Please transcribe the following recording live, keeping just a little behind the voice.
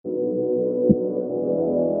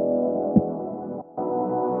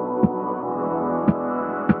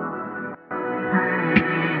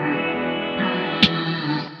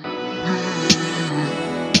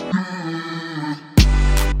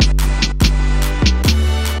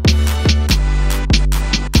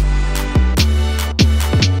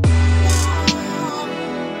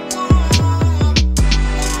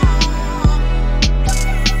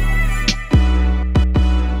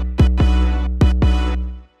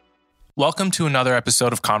Welcome to another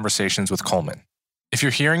episode of Conversations with Coleman. If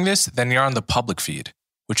you're hearing this, then you're on the public feed,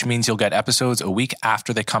 which means you'll get episodes a week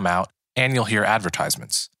after they come out and you'll hear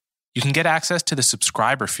advertisements. You can get access to the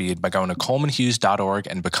subscriber feed by going to colemanhughes.org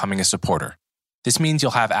and becoming a supporter. This means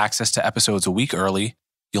you'll have access to episodes a week early,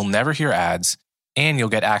 you'll never hear ads, and you'll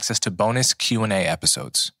get access to bonus Q&A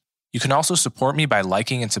episodes. You can also support me by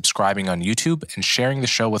liking and subscribing on YouTube and sharing the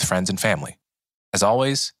show with friends and family. As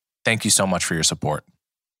always, thank you so much for your support.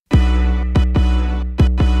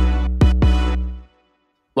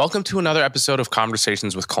 Welcome to another episode of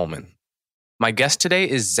Conversations with Coleman. My guest today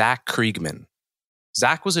is Zach Kriegman.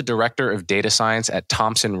 Zach was a director of data science at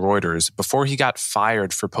Thomson Reuters before he got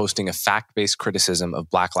fired for posting a fact-based criticism of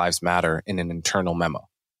Black Lives Matter in an internal memo.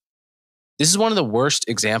 This is one of the worst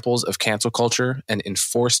examples of cancel culture and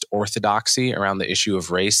enforced orthodoxy around the issue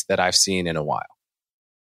of race that I've seen in a while.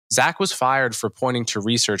 Zach was fired for pointing to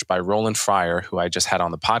research by Roland Fryer, who I just had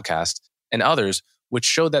on the podcast, and others, which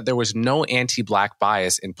showed that there was no anti-Black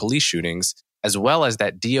bias in police shootings, as well as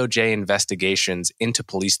that DOJ investigations into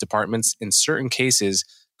police departments in certain cases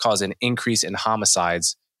cause an increase in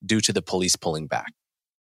homicides due to the police pulling back.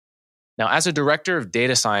 Now, as a director of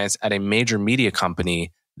data science at a major media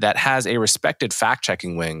company that has a respected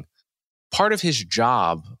fact-checking wing, part of his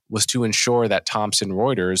job was to ensure that Thomson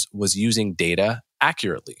Reuters was using data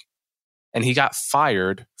accurately. And he got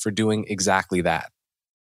fired for doing exactly that.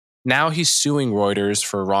 Now he's suing Reuters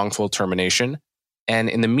for wrongful termination. And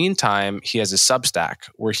in the meantime, he has a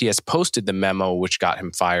Substack where he has posted the memo which got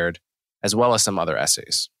him fired, as well as some other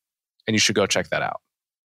essays. And you should go check that out.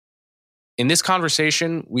 In this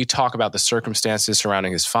conversation, we talk about the circumstances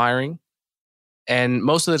surrounding his firing. And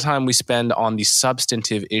most of the time we spend on the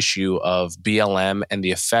substantive issue of BLM and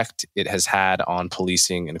the effect it has had on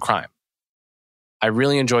policing and crime. I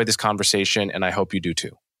really enjoyed this conversation, and I hope you do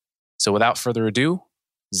too. So without further ado,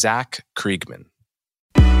 Zach Kriegman.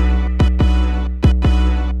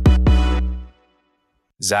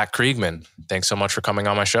 Zach Kriegman, thanks so much for coming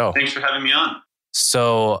on my show. Thanks for having me on.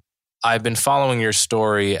 So I've been following your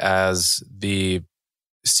story as the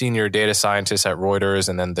senior data scientist at Reuters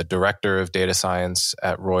and then the director of data science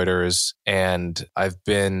at Reuters. And I've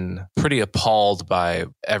been pretty appalled by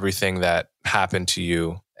everything that happened to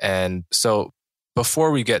you. And so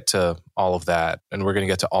before we get to all of that, and we're going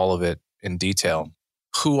to get to all of it in detail,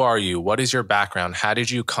 who are you? What is your background? How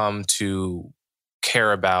did you come to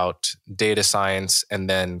care about data science and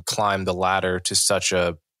then climb the ladder to such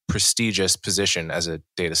a prestigious position as a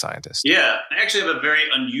data scientist? Yeah, I actually have a very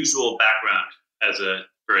unusual background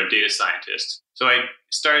for a data scientist. So I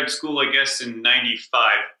started school, I guess, in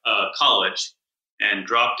 95, college, and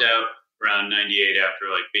dropped out around 98 after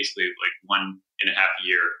basically 1.5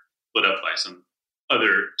 year, split up by some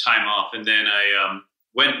other time off. And then I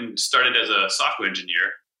went and started as a software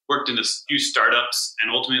engineer, worked in a few startups,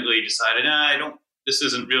 and ultimately decided, this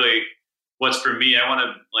isn't really what's for me. I want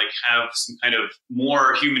to have some kind of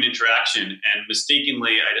more human interaction. And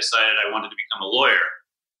mistakenly, I decided I wanted to become a lawyer.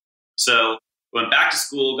 So went back to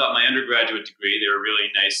school, got my undergraduate degree. They were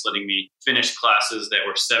really nice, letting me finish classes that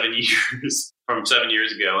were 7 years from 7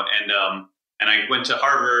 years ago. And I went to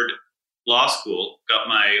Harvard Law School, got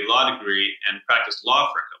my law degree, and practiced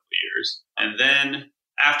law for a couple of years. And then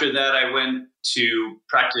after that, I went to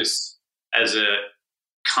practice as an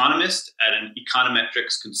economist at an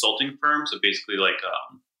econometrics consulting firm. So basically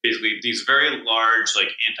these very large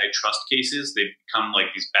antitrust cases, they become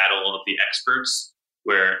these battle of the experts,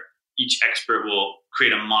 where each expert will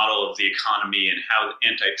create a model of the economy and how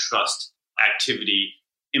antitrust activity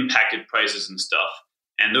impacted prices and stuff.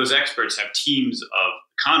 And those experts have teams of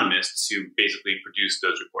economists who basically produce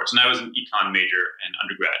those reports. And I was an econ major in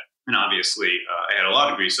undergrad. And obviously, I had a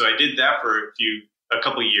law degree. So I did that for a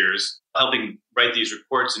couple of years, helping write these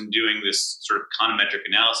reports and doing this sort of econometric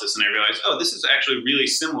analysis. And I realized, this is actually really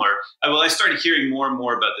similar. I started hearing more and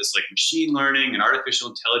more about this machine learning and artificial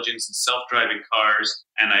intelligence and self-driving cars.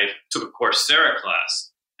 And I took a Coursera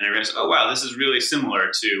class. And I realized, wow, this is really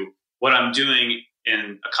similar to what I'm doing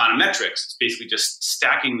in econometrics. It's basically just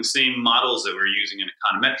stacking the same models that we're using in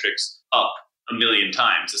econometrics up a million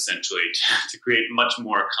times, essentially, to create much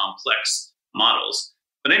more complex models.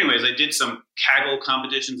 But anyways, I did some Kaggle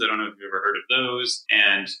competitions. I don't know if you've ever heard of those,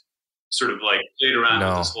 and sort of played around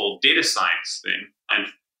with this whole data science thing, and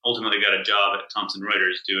ultimately got a job at Thomson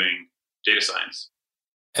Reuters doing data science.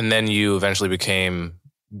 And then you eventually became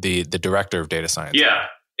the director of data science. Yeah,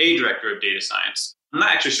 a director of data science. I'm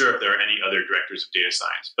not actually sure if there are any other directors of data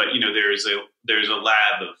science, but there's a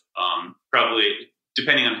lab of probably,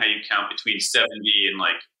 depending on how you count, between 70 and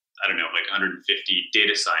 150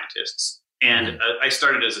 data scientists And I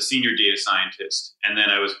started as a senior data scientist, and then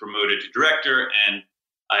I was promoted to director, and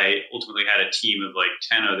I ultimately had a team of like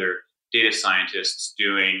 10 other data scientists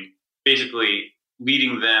doing basically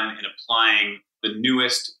leading them in applying the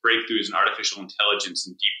newest breakthroughs in artificial intelligence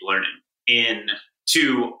and deep learning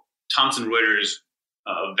into Thomson Reuters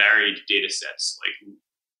varied data sets. Like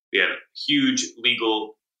we have huge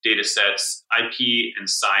legal data sets, IP and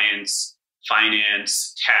science,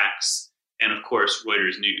 finance, tax, and of course,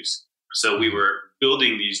 Reuters News. So we were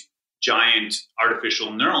building these giant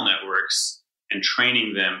artificial neural networks and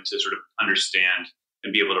training them to sort of understand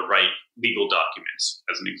and be able to write legal documents,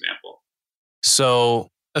 as an example. So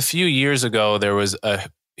a few years ago, there was a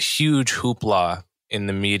huge hoopla in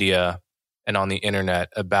the media and on the internet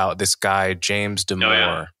about this guy, James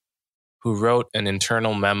Damore, who wrote an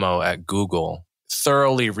internal memo at Google,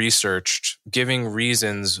 thoroughly researched, giving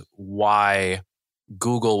reasons why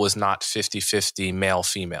Google was not 50-50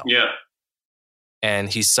 male-female. Yeah. And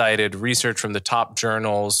he cited research from the top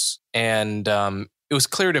journals. And it was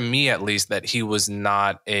clear to me, at least, that he was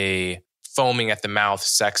not a foaming at the mouth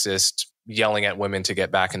sexist, yelling at women to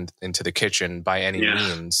get back into the kitchen by any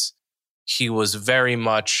means. He was very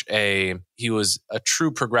much he was a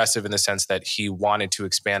true progressive in the sense that he wanted to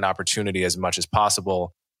expand opportunity as much as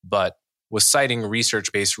possible, but was citing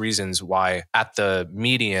research-based reasons why at the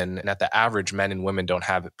median and at the average, men and women don't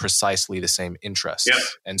have precisely the same interests. Yeah.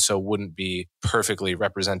 And so wouldn't be perfectly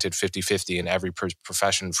represented 50-50 in every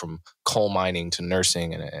profession from coal mining to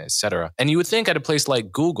nursing and et cetera. And you would think at a place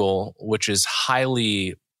like Google, which is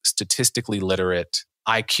highly statistically literate,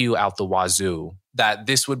 IQ out the wazoo, that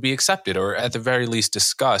this would be accepted or at the very least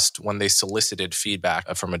discussed when they solicited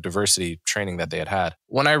feedback from a diversity training that they had.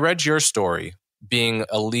 When I read your story, being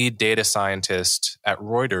a lead data scientist at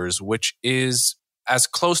Reuters, which is as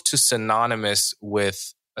close to synonymous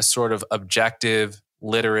with a sort of objective,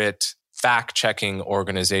 literate, fact-checking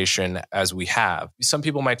organization as we have. Some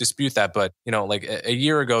people might dispute that, but like a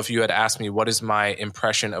year ago, if you had asked me what is my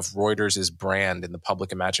impression of Reuters' brand in the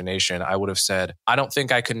public imagination, I would have said, I don't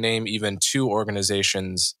think I could name even two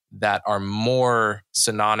organizations that are more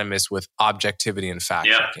synonymous with objectivity and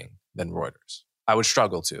fact-checking than Reuters. I would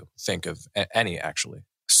struggle to think of any, actually.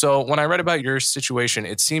 So when I read about your situation,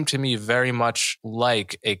 it seemed to me very much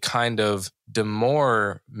like a kind of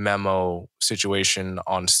Damore memo situation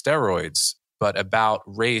on steroids, but about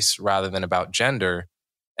race rather than about gender,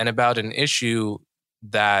 and about an issue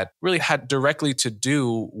that really had directly to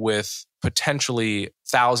do with potentially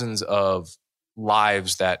thousands of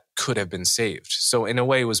lives that could have been saved. So in a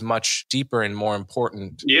way, it was much deeper and more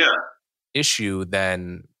important issue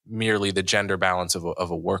than merely the gender balance of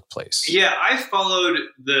a workplace. Yeah, I followed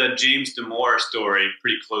the James Damore story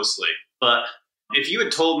pretty closely. But if you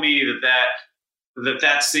had told me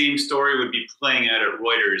that same story would be playing out at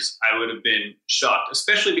Reuters, I would have been shocked,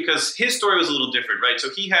 especially because his story was a little different, right? So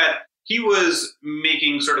he was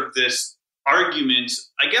making sort of this argument,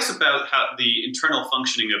 I guess, about how the internal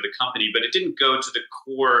functioning of the company, but it didn't go to the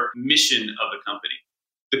core mission of the company.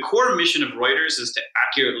 The core mission of Reuters is to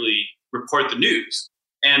accurately report the news.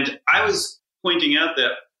 And I was pointing out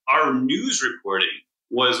that our news reporting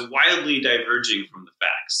was wildly diverging from the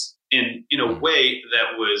facts in a way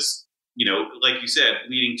that was, like you said,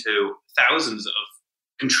 leading to thousands of,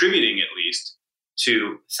 contributing at least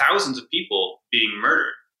to thousands of people being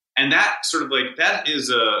murdered. And that sort of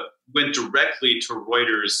went directly to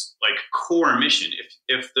Reuters' core mission.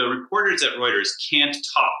 If the reporters at Reuters can't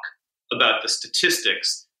talk about the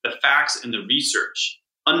statistics, the facts, and the research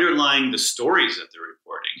underlying the stories that they're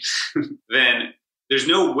reporting, then there's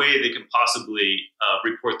no way they can possibly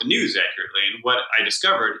report the news accurately. And what I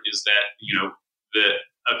discovered is that,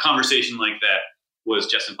 a conversation like that was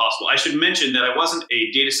just impossible. I should mention that I wasn't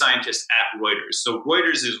a data scientist at Reuters. So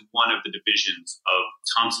Reuters is one of the divisions of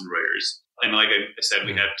Thomson Reuters. And like I said,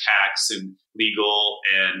 we have tax and legal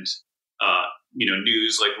and,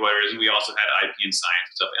 news like Reuters. And we also had IP and science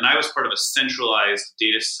and stuff. And I was part of a centralized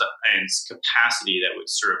data science capacity that would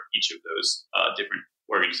serve each of those different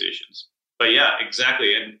organizations. But yeah,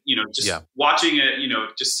 exactly. And, watching it,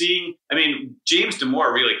 just seeing, James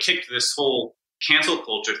Damore really kicked this whole cancel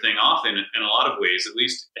culture thing off in a lot of ways, at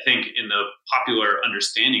least I think in the popular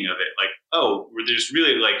understanding of it, there's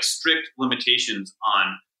really strict limitations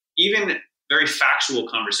on even very factual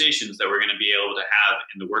conversations that we're going to be able to have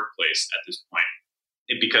in the workplace at this point.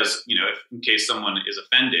 Because, if in case someone is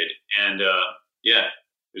offended, and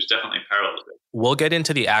there's definitely a parallel to it. We'll get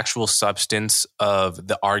into the actual substance of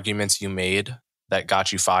the arguments you made that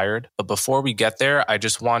got you fired. But before we get there, I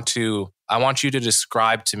want you to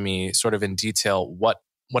describe to me sort of in detail what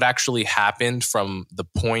what actually happened from the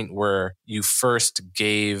point where you first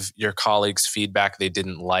gave your colleagues feedback they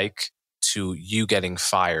didn't like to you getting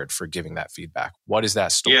fired for giving that feedback. What is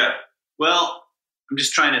that story? Yeah. Well, I'm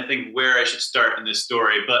just trying to think where I should start in this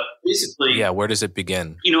story. But basically, yeah, where does it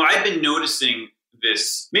begin? I've been noticing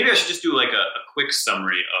this. Maybe I should just do like a quick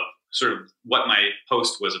summary of sort of what my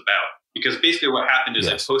post was about. Because basically what happened is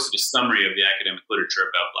I posted a summary of the academic literature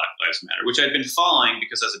about Black Lives Matter, which I'd been following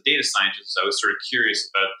because as a data scientist, I was sort of curious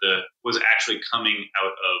about what was actually coming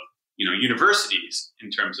out of, universities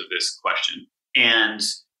in terms of this question. And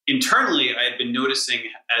internally, I had been noticing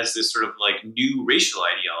as this sort of like new racial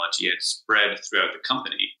ideology had spread throughout the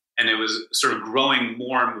company. And it was sort of growing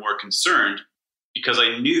more and more concerned because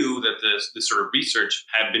I knew that this sort of research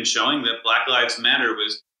had been showing that Black Lives Matter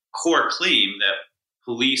was a core claim that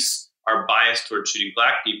police are biased towards shooting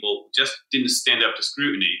Black people just didn't stand up to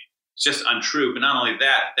scrutiny. It's just untrue. But not only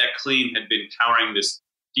that claim had been powering this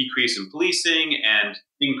decrease in policing and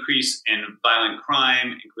increase in violent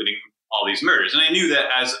crime, including all these murders. And I knew that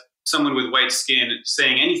as someone with white skin,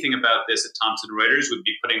 saying anything about this at Thomson Reuters would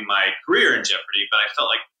be putting my career in jeopardy. But I felt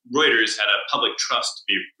like Reuters had a public trust to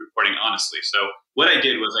be reporting honestly. So what I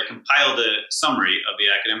did was I compiled a summary of the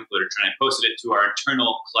academic literature and I posted it to our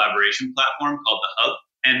internal collaboration platform called The Hub.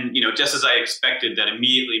 And, just as I expected, that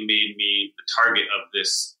immediately made me the target of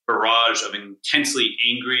this barrage of intensely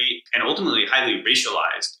angry and ultimately highly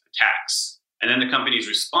racialized attacks. And then the company's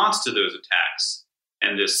response to those attacks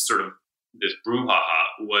and this brouhaha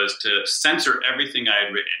was to censor everything I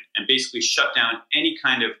had written and basically shut down any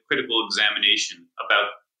kind of critical examination about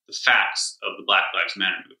the facts of the Black Lives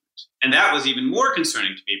Matter movement. And that was even more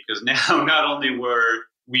concerning to me because now not only were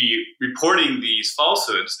we reporting these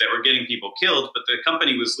falsehoods that were getting people killed, but the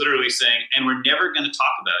company was literally saying, and we're never going to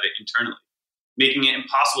talk about it internally, making it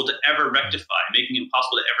impossible to ever rectify, making it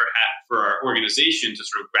impossible to ever have for our organization to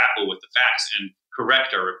sort of grapple with the facts and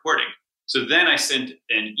correct our reporting. So then I sent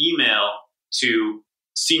an email to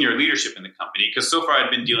senior leadership in the company, because so far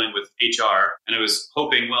I'd been dealing with HR, and I was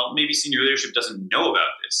hoping, well, maybe senior leadership doesn't know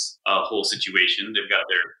about this whole situation.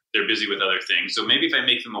 They're busy with other things. So maybe if I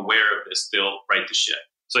make them aware of this, they'll right the ship.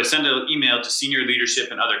 So I sent an email to senior leadership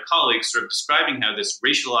and other colleagues sort of describing how this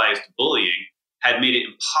racialized bullying had made it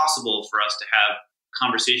impossible for us to have a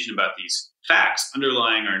conversation about these facts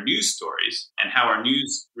underlying our news stories and how our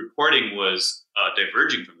news reporting was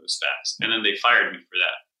diverging from those facts. And then they fired me for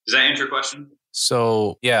that. Does that answer your question?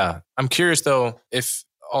 So, yeah, I'm curious though, if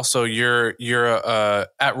also you're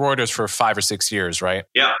at Reuters for 5 or 6 years, right?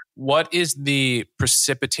 Yeah. What is the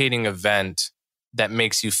precipitating event that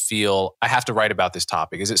makes you feel, I have to write about this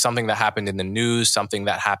topic? Is it something that happened in the news, something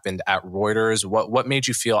that happened at Reuters? What made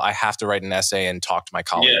you feel I have to write an essay and talk to my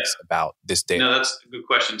colleagues about this data? No, that's a good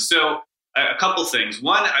question. So a couple things.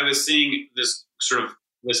 One, I was seeing this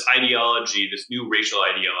ideology, this new racial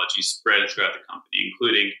ideology spread throughout the company,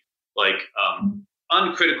 including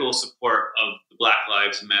uncritical support of the Black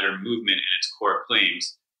Lives Matter movement and its core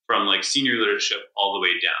claims from senior leadership all the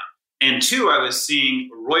way down. And two, I was seeing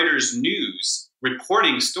Reuters News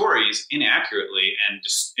reporting stories inaccurately and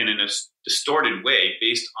in a distorted way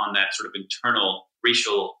based on that sort of internal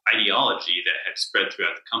racial ideology that had spread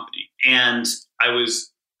throughout the company. And I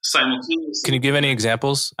was simultaneously... Can you give any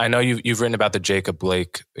examples? I know you've written about the Jacob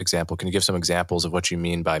Blake example. Can you give some examples of what you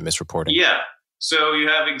mean by misreporting? Yeah. So you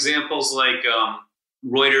have examples like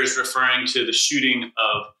Reuters referring to the shooting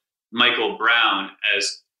of Michael Brown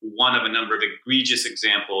as one of a number of egregious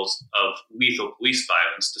examples of lethal police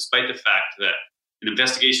violence, despite the fact that an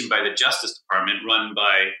investigation by the Justice Department run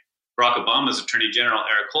by Barack Obama's Attorney General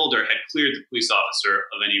Eric Holder had cleared the police officer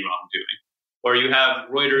of any wrongdoing. Or you have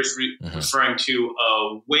Reuters referring to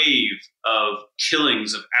a wave of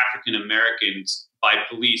killings of African Americans by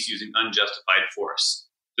police using unjustified force,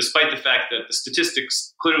 despite the fact that the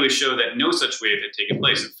statistics clearly show that no such wave had taken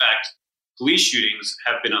place. In fact, police shootings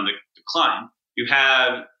have been on the decline. You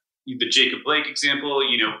have the Jacob Blake example.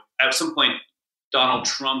 At some point, Donald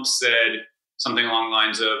Trump said something along the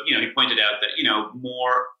lines of, he pointed out that,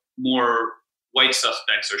 more white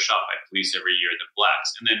suspects are shot by police every year than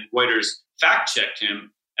blacks. And then Reuters fact-checked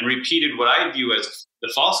him and repeated what I view as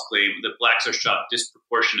the false claim that blacks are shot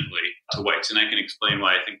disproportionately to whites. And I can explain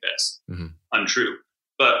why I think that's untrue.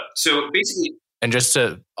 But so basically... And just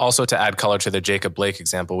to add color to the Jacob Blake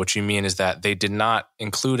example, what you mean is that they did not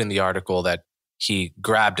include in the article that he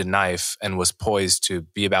grabbed a knife and was poised to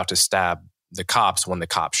be about to stab the cops when the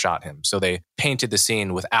cops shot him. So they painted the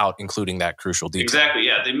scene without including that crucial detail. Exactly,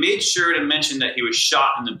 yeah. They made sure to mention that he was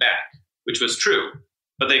shot in the back, which was true.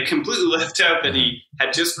 But they completely left out that he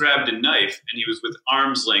had just grabbed a knife and he was with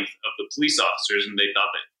arm's length of the police officers, and they thought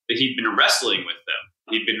that he'd been wrestling with them.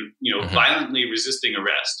 He'd been, violently resisting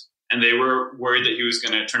arrest, and they were worried that he was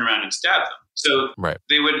going to turn around and stab them. So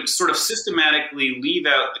they would sort of systematically leave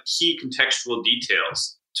out the key contextual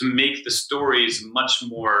details to make the stories much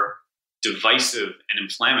more divisive and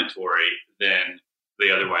inflammatory than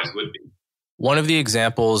they otherwise would be. One of the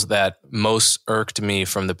examples that most irked me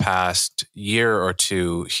from the past year or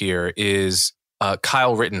two here is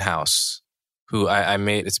Kyle Rittenhouse, who I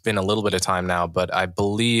made, it's been a little bit of time now, but I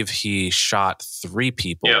believe he shot 3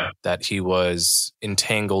 people that he was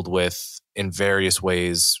entangled with in various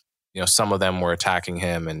ways. Some of them were attacking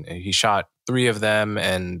him, and he shot 3 of them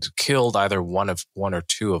and killed either one or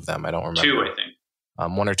 2 of them. I don't remember. 2, I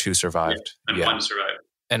think. 1 or 2 survived. And 1 survived.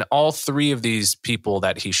 And all 3 of these people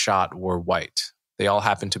that he shot were white. They all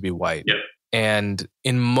happened to be white. Yep. And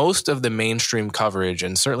in most of the mainstream coverage,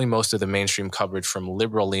 and certainly most of the mainstream coverage from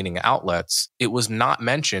liberal-leaning outlets, it was not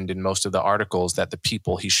mentioned in most of the articles that the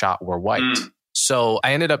people he shot were white. So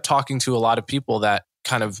I ended up talking to a lot of people that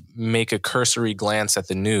kind of make a cursory glance at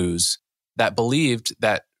the news that believed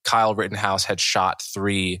that Kyle Rittenhouse had shot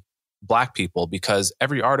 3 Black people, because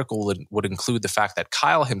every article would include the fact that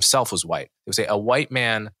Kyle himself was white. It would say a white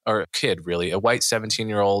man, or a kid really, a white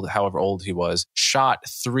 17-year-old, however old he was, shot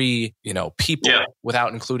 3, people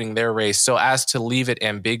without including their race, so as to leave it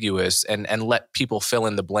ambiguous and let people fill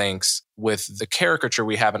in the blanks with the caricature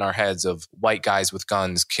we have in our heads of white guys with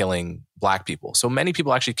guns killing Black people. So many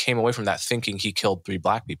people actually came away from that thinking he killed 3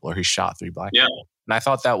 Black people or he shot 3 Black people. And I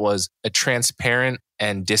thought that was a transparent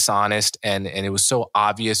and dishonest, and it was so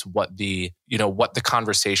obvious what the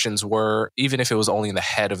conversations were, even if it was only in the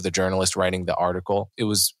head of the journalist writing the article. It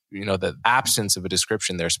was, the absence of a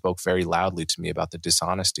description there spoke very loudly to me about the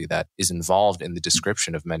dishonesty that is involved in the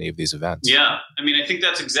description of many of these events. Yeah. I mean, I think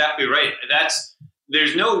that's exactly right.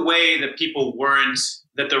 There's no way that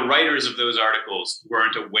that the writers of those articles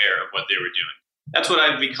weren't aware of what they were doing. That's what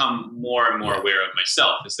I've become more and more aware of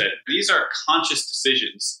myself, is that these are conscious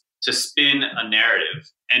decisions to spin a narrative.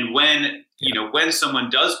 And when someone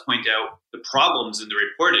does point out the problems in the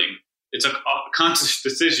reporting, it's a conscious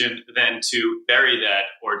decision then to bury that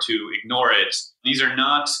or to ignore it. These are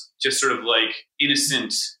not just sort of like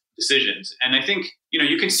innocent decisions. And I think,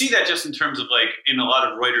 you can see that just in terms of like in a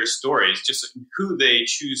lot of Reuters stories, just who they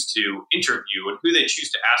choose to interview and who they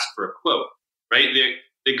choose to ask for a quote, right?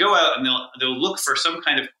 They go out and they'll look for some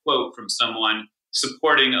kind of quote from someone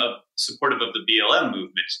supportive of the BLM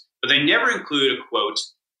movement, but they never include a quote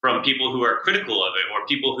from people who are critical of it or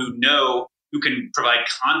people who can provide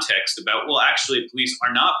context about, well, actually, police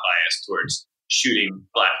are not biased towards shooting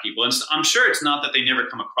Black people. And so I'm sure it's not that they never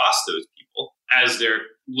come across those people as they're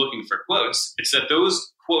looking for quotes. It's that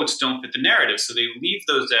those quotes don't fit the narrative, so they leave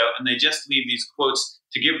those out and they just leave these quotes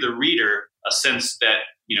to give the reader a sense that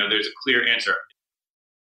there's a clear answer.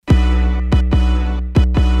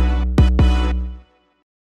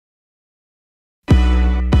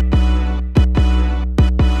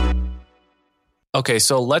 Okay,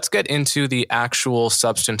 so let's get into the actual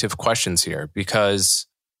substantive questions here, because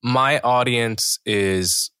my audience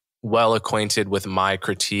is well acquainted with my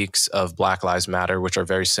critiques of Black Lives Matter, which are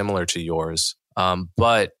very similar to yours.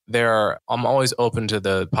 But I'm always open to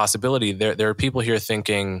the possibility. There are people here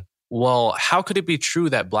thinking, well, how could it be true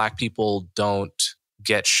that Black people don't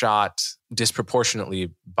get shot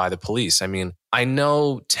disproportionately by the police? I mean, I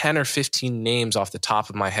know 10 or 15 names off the top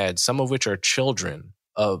of my head, some of which are children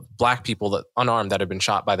of Black people unarmed that have been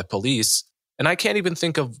shot by the police. And I can't even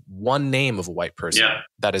think of one name of a white person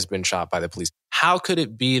that has been shot by the police. How could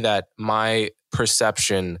it be that my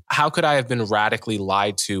perception, how could I have been radically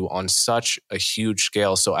lied to on such a huge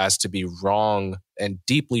scale so as to be wrong and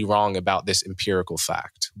deeply wrong about this empirical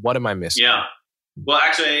fact? What am I missing? Yeah. Well,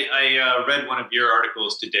 actually, I read one of your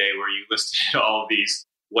articles today where you listed all these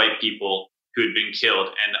white people who had been killed.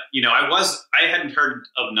 And, I hadn't heard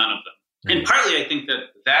of none of them. And partly I think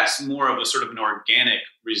that that's more of a sort of an organic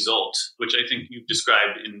result, which I think you've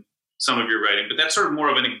described in some of your writing, but that's sort of more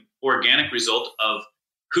of an organic result of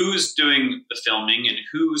who's doing the filming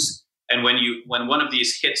and when one of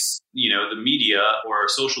these hits, the media or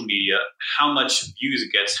social media, how much views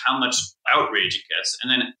it gets, how much outrage it gets.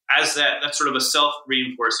 And then as that's sort of a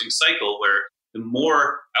self-reinforcing cycle where the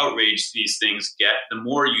more outrage these things get, the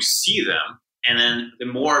more you see them. And then the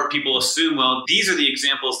more people assume, well, these are the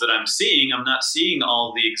examples that I'm seeing. I'm not seeing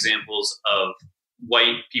all the examples of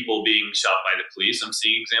white people being shot by the police. I'm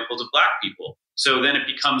seeing examples of Black people. So then it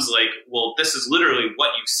becomes like, well, this is literally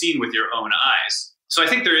what you've seen with your own eyes. So I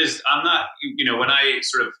think when I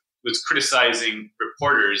sort of was criticizing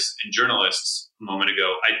reporters and journalists a moment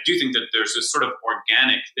ago, I do think that there's this sort of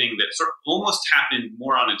organic thing that sort of almost happened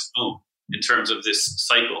more on its own in terms of this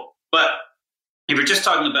cycle. But if you're just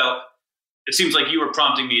talking about, it seems like you were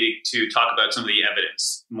prompting me to talk about some of the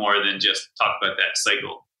evidence more than just talk about that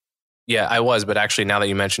cycle. Yeah, I was, but actually now that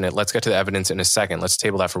you mention it, let's get to the evidence in a second. Let's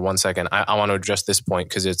table that for 1 second. I want to address this point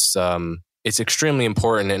because it's extremely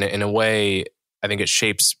important, and in a way, I think it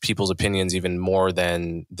shapes people's opinions even more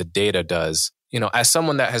than the data does. As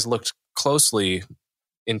someone that has looked closely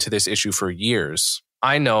into this issue for years,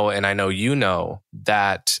 I know, and I know you know,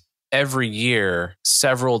 that every year,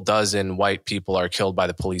 several dozen white people are killed by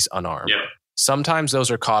the police unarmed. Yeah. Sometimes those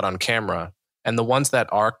are caught on camera. And the ones that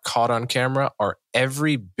are caught on camera are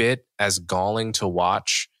every bit as galling to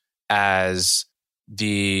watch as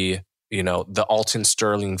the Alton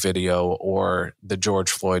Sterling video or the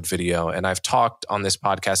George Floyd video. And I've talked on this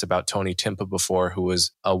podcast about Tony Timpa before, who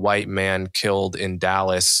was a white man killed in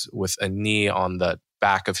Dallas with a knee on the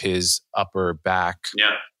back of his upper back.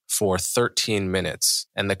 Yeah. For 13 minutes.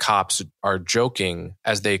 And the cops are joking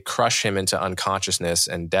as they crush him into unconsciousness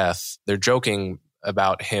and death. They're joking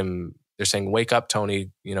about him. They're saying, wake up,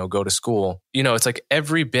 Tony, go to school. It's like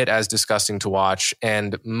every bit as disgusting to watch.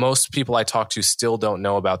 And most people I talk to still don't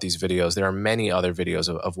know about these videos. There are many other videos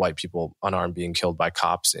of white people unarmed being killed by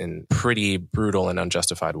cops in pretty brutal and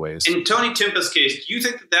unjustified ways. In Tony Timpa's case, do you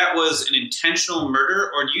think that was an intentional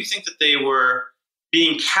murder, or do you think that they were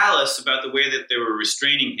being callous about the way that they were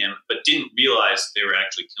restraining him, but didn't realize they were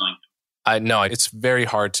actually killing him? No, it's very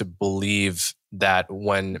hard to believe that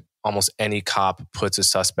when almost any cop puts a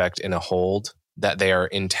suspect in a hold, that they are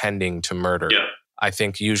intending to murder. Yeah. I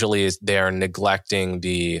think usually they are neglecting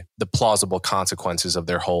the plausible consequences of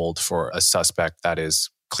their hold for a suspect that is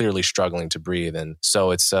clearly struggling to breathe. And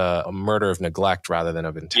so it's a murder of neglect rather than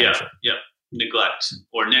of intention. Yeah. Neglect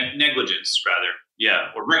or negligence, rather.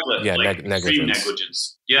 Yeah, or reckless, negligence. Extreme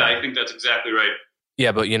negligence. Yeah, I think that's exactly right.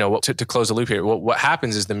 Yeah, but to close the loop here, what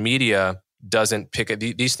happens is the media doesn't pick it.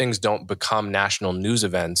 These things don't become national news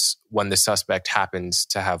events when the suspect happens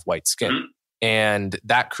to have white skin. Mm-hmm. And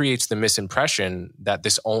that creates the misimpression that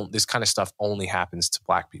this kind of stuff only happens to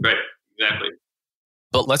Black people. Right, exactly.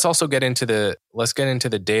 But let's also get into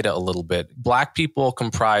the data a little bit. Black people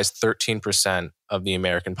comprise 13% of the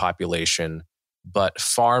American population, but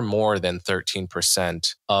far more than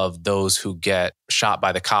 13% of those who get shot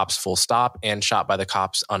by the cops full stop and shot by the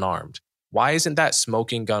cops unarmed. Why isn't that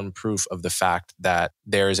smoking gun proof of the fact that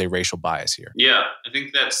there is a racial bias here? Yeah, I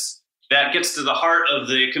think that gets to the heart of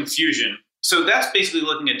the confusion. So that's basically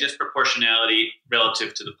looking at disproportionality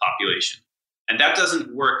relative to the population. And that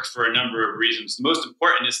doesn't work for a number of reasons. The most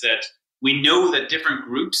important is that we know that different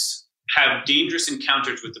groups have dangerous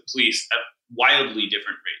encounters with the police at wildly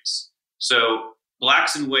different rates. So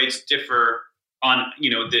Blacks and whites differ on,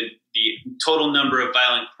 the total number of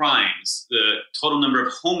violent crimes, the total number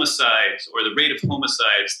of homicides or the rate of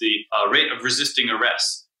homicides, the rate of resisting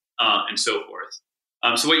arrest, and so forth.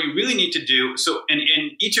 So what you really need to do, and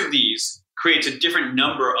each of these creates a different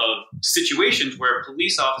number of situations where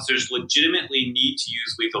police officers legitimately need to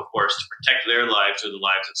use lethal force to protect their lives or the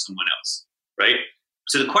lives of someone else, right?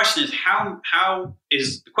 So the question is,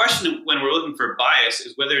 the question when we're looking for bias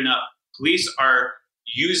is whether or not police are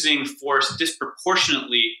using force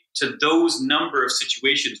disproportionately to those number of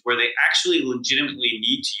situations where they actually legitimately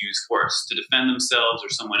need to use force to defend themselves or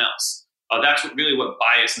someone else. That's what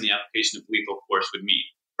bias in the application of lethal force would mean.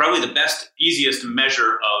 Probably the best, easiest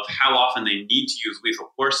measure of how often they need to use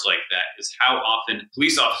lethal force like that is how often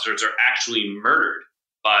police officers are actually murdered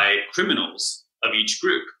by criminals of each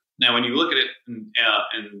group. Now, when you look at it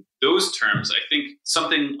in those terms, I think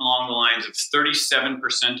something along the lines of 37%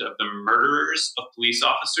 of the murderers of police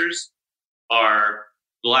officers are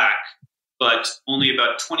Black, but only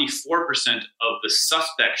about 24% of the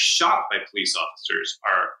suspects shot by police officers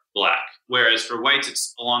are Black. Whereas for whites,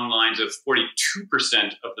 it's along the lines of 42%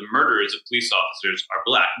 of the murderers of police officers are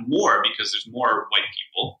Black. More because there's more white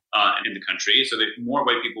people in the country, so more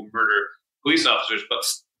white people murder police officers, but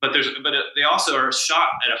they also are shot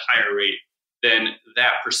at a higher rate than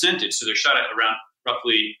that percentage. So they're shot at around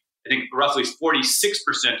roughly 46%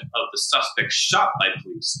 of the suspects shot by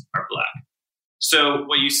police are Black. So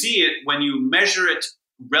what you see when you measure it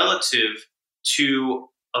relative to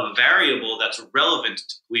a variable that's relevant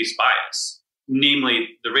to police bias,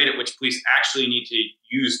 namely the rate at which police actually need to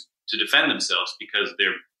use to defend themselves because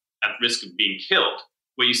they're at risk of being killed,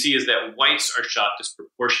 what you see is that whites are shot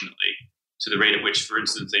disproportionately to the rate at which, for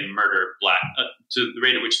instance, they murder to the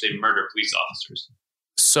rate at which they murder police officers.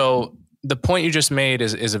 So the point you just made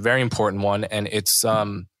is a very important one, and it's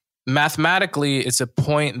mathematically it's a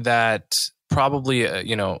point that probably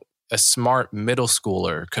a smart middle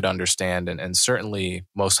schooler could understand, and certainly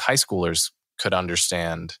most high schoolers could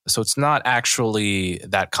understand. So it's not actually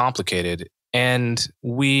that complicated. And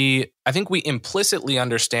I think we implicitly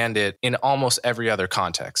understand it in almost every other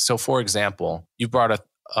context. So for example, you brought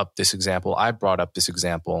up this example, I brought up this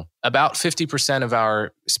example. About 50% of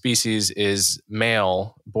our species is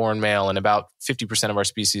born male, and about 50% of our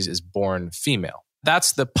species is born female.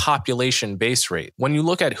 That's the population base rate. When you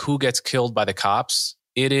look at who gets killed by the cops,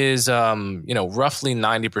 it is roughly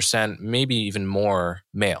 90%, maybe even more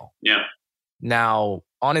male. Yeah. Now,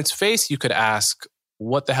 on its face, you could ask,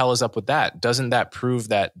 what the hell is up with that? Doesn't that prove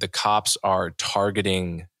that the cops are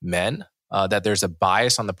targeting men? That there's a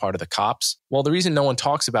bias on the part of the cops? Well, the reason no one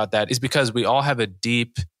talks about that is because we all have a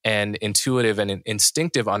deep and intuitive and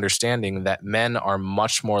instinctive understanding that men are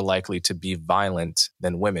much more likely to be violent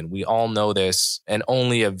than women. We all know this, and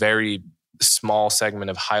only a very small segment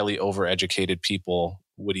of highly overeducated people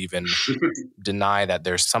would even deny that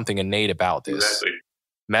there's something innate about this. Exactly.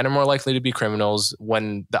 Men are more likely to be criminals.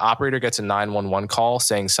 When the operator gets a 911 call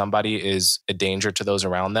saying somebody is a danger to those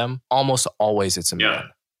around them, almost always it's a man.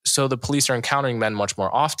 So the police are encountering men much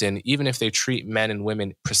more often. Even if they treat men and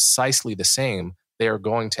women precisely the same, they are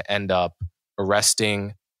going to end up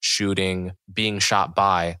arresting, shooting, being shot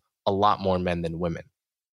by a lot more men than women.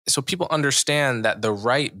 So people understand that the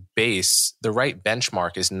right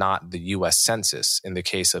benchmark is not the US Census in the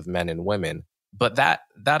case of men and women. But that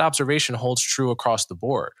observation holds true across the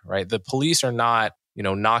board, right? The police are not,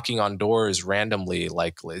 knocking on doors randomly.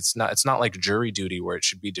 Like it's not like jury duty where it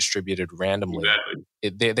should be distributed randomly.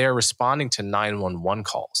 Exactly. They're responding to 911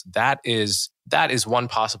 calls. That is one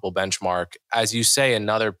possible benchmark. As you say,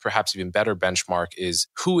 another perhaps even better benchmark is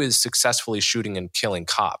who is successfully shooting and killing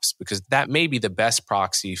cops, because that may be the best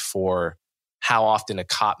proxy for how often a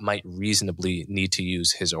cop might reasonably need to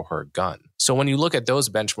use his or her gun. So when you look at those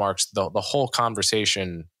benchmarks, the whole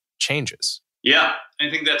conversation changes. Yeah, I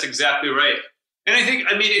think that's exactly right. And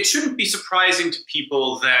it shouldn't be surprising to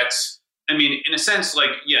people that, in a sense,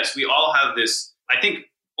 yes, we all have this, I think,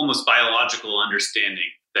 almost biological understanding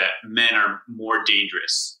that men are more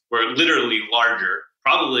dangerous. We're literally larger,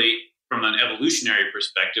 probably from an evolutionary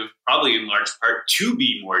perspective, probably in large part to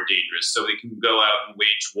be more dangerous so we can go out and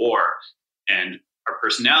wage war. And our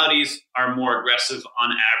personalities are more aggressive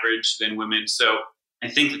on average than women. So I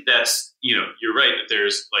think that's, you're right, that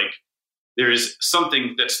there is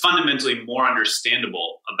something that's fundamentally more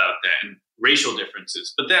understandable about that and racial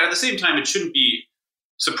differences. But that at the same time, it shouldn't be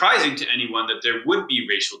surprising to anyone that there would be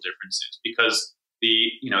racial differences, because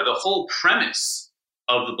the whole premise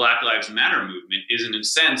of the Black Lives Matter movement is in a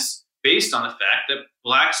sense based on the fact that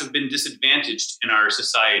Blacks have been disadvantaged in our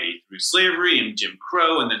society through slavery and Jim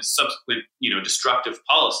Crow and then subsequent, destructive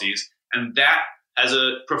policies. And that has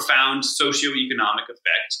a profound socioeconomic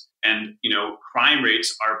effect. And, crime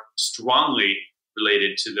rates are strongly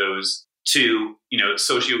related to those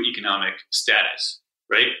socioeconomic status,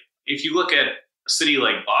 right? If you look at a city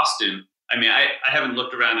like Boston, I haven't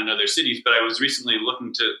looked around in other cities, but I was recently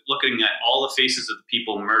looking at all the faces of the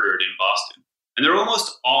people murdered in Boston. And they're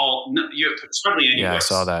almost all, there's hardly any Yeah, whites,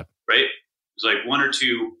 I saw that. right? There's like one or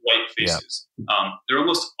two white faces. Yeah. They're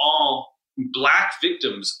almost all Black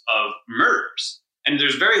victims of murders. And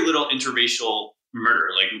there's very little interracial murder.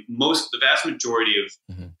 Like the vast majority of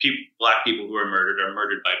Black people who are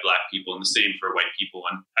murdered by Black people, and the same for white people.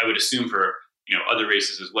 And I would assume for, other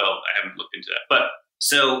races as well. I haven't looked into that. But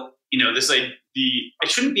so, it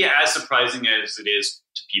shouldn't be as surprising as it is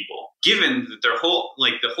to people, given that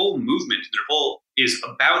the whole movement, is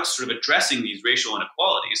about sort of addressing these racial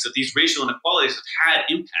inequalities, that these racial inequalities have had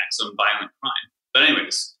impacts on violent crime. But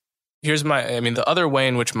anyways. Here's the other way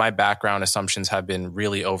in which my background assumptions have been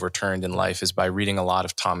really overturned in life is by reading a lot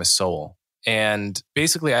of Thomas Sowell. And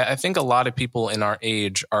basically, I think a lot of people in our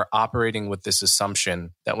age are operating with this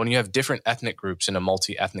assumption that when you have different ethnic groups in a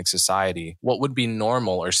multi-ethnic society, what would be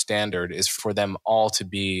normal or standard is for them all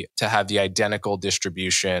to have the identical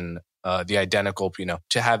distribution, to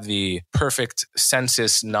have the perfect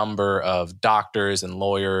census number of doctors and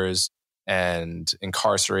lawyers and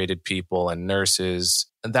incarcerated people and nurses.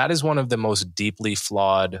 That is one of the most deeply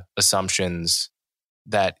flawed assumptions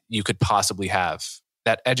that you could possibly have,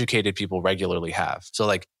 that educated people regularly have.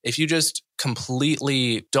 So if you just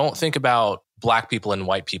completely don't think about Black people and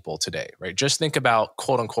white people today, right? Just think about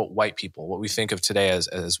quote unquote white people, what we think of today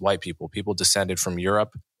as white people descended from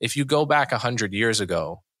Europe. If you go back 100 years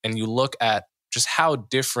ago and you look at just how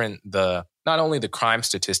different not only the crime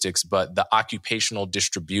statistics, but the occupational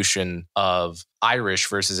distribution of Irish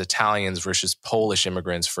versus Italians versus Polish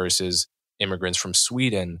immigrants versus immigrants from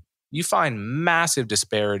Sweden, you find massive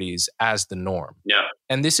disparities as the norm. Yeah.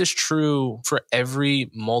 And this is true for every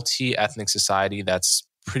multi-ethnic society that's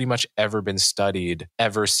pretty much ever been studied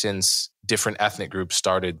ever since different ethnic groups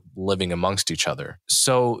started living amongst each other.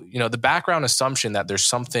 So, the background assumption that there's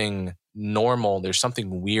something normal, there's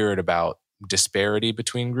something weird about disparity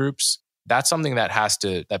between groups, that's something that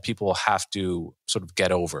people have to sort of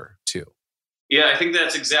get over too. Yeah, I think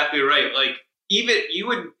that's exactly right. Like, even you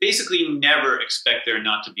would basically never expect there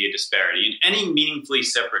not to be a disparity in any meaningfully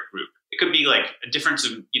separate group. It could be like a difference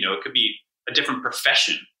of, it could be a different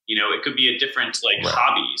profession. It could be a different Right.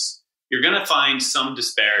 hobbies. You're going to find some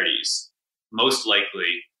disparities, most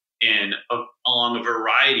likely, along a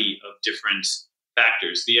variety of different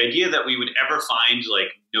factors. The idea that we would ever find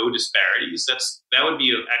no disparities, that would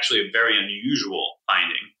be actually a very unusual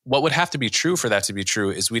finding. What would have to be true for that to be true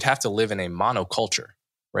is we'd have to live in a monoculture,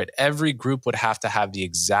 right? Every group would have to have the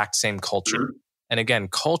exact same culture. Mm-hmm. And again,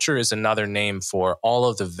 culture is another name for all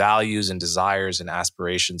of the values and desires and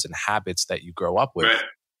aspirations and habits that you grow up with. Right.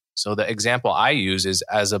 So the example I use is,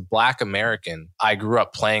 as a Black American, I grew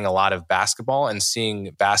up playing a lot of basketball and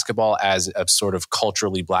seeing basketball as a sort of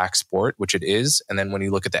culturally Black sport, which it is. And then when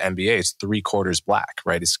you look at the NBA, it's 3/4 Black,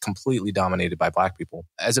 right? It's completely dominated by Black people.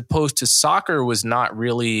 As opposed to soccer it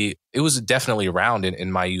was definitely around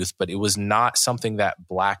in my youth, but it was not something that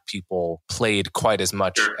Black people played quite as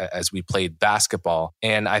much as we played basketball.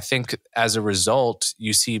 And I think as a result,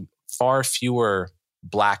 you see far fewer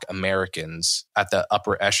Black Americans at the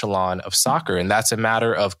upper echelon of soccer. And that's a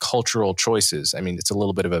matter of cultural choices. I mean, it's a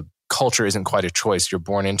little bit of a culture isn't quite a choice. You're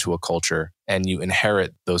born into a culture and you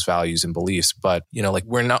inherit those values and beliefs. But,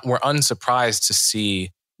 we're unsurprised to see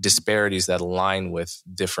disparities that align with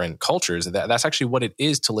different cultures. That's actually what it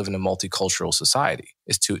is to live in a multicultural society,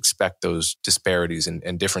 is to expect those disparities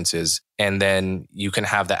and differences. And then you can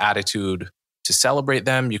have the attitude to celebrate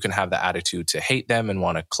them. You can have the attitude to hate them and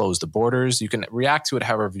want to close the borders. You can react to it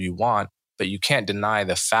however you want, but you can't deny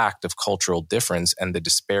the fact of cultural difference and the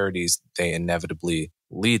disparities they inevitably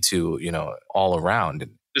lead to, all around.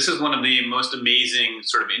 This is one of the most amazing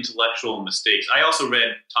sort of intellectual mistakes. I also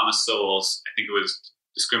read Thomas Sowell's, I think it was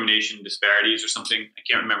Discrimination, Disparities or something. I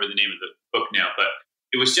can't remember the name of the book now, but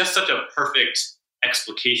it was just such a perfect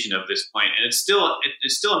explication of this point. And it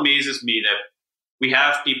still amazes me that we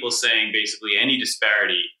have people saying basically any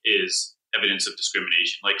disparity is evidence of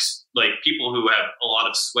discrimination, like people who have a lot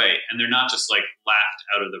of sway, and they're not just laughed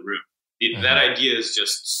out of the room. Mm-hmm. That idea is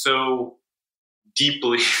just so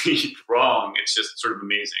deeply wrong. It's just sort of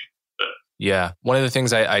amazing. But yeah, one of the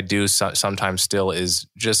things I do sometimes still is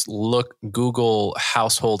just Google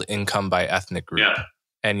household income by ethnic group,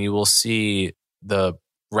 and you will see the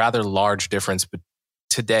rather large difference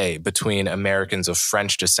today between Americans of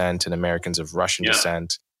French descent and Americans of Russian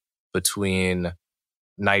descent. Between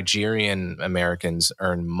Nigerian Americans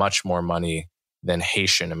earn much more money than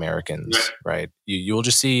Haitian Americans, right? You will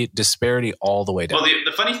just see disparity all the way down. Well,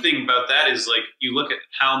 the funny thing about that is you look at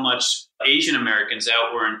how much Asian Americans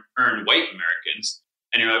earn white Americans,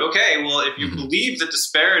 and you're like, okay, well, if you mm-hmm. believe that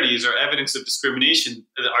disparities are evidence of discrimination,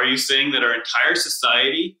 are you saying that our entire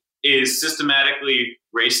society is systematically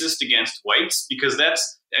racist against whites? Because that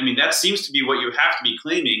seems to be what you have to be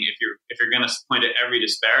claiming if you're going to point at every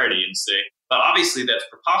disparity and say, but obviously that's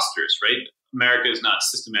preposterous, right? America is not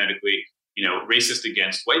systematically, racist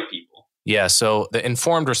against white people. Yeah. So the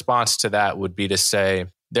informed response to that would be to say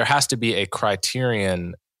there has to be a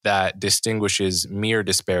criterion that distinguishes mere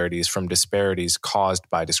disparities from disparities caused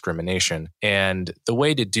by discrimination. And the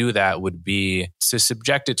way to do that would be to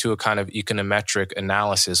subject it to a kind of econometric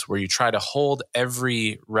analysis where you try to hold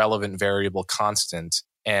every relevant variable constant.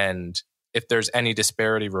 And if there's any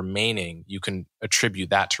disparity remaining, you can attribute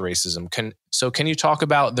that to racism. Can you talk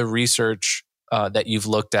about the research that you've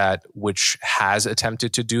looked at, which has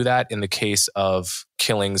attempted to do that in the case of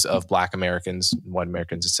killings of Black Americans, white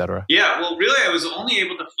Americans, et cetera? Yeah, well, really, I was only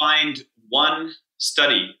able to find one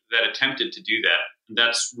study that attempted to do that. And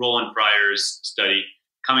that's Roland Fryer's study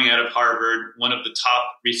coming out of Harvard. One of the top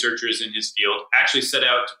researchers in his field actually set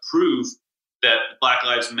out to prove that Black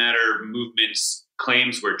Lives Matter movement's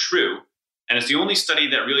claims were true. And it's the only study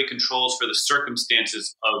that really controls for the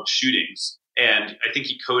circumstances of shootings. And I think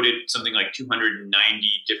he coded something like 290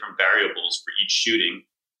 different variables for each shooting,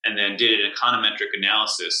 and then did an econometric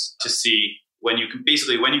analysis to see when you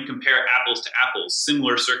compare apples to apples,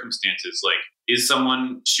 similar circumstances, like is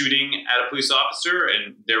someone shooting at a police officer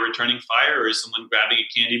and they're returning fire, or is someone grabbing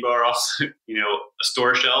a candy bar off, a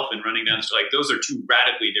store shelf and running down the street? Those are two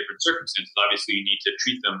radically different circumstances. Obviously, you need to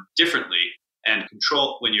treat them differently and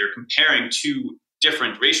control when you're comparing two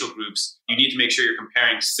different racial groups. You need to make sure you're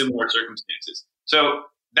comparing similar circumstances. So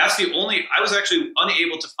that's I was actually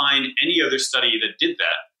unable to find any other study that did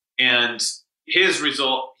that. And his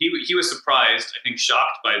result, he was surprised, I think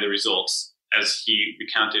shocked by the results, as he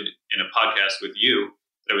recounted in a podcast with you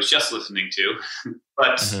that I was just listening to.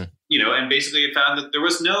 But, and basically it found that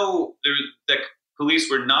that police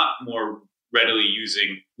were not more readily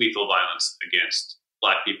using lethal violence against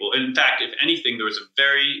Black people. In fact, if anything, there was a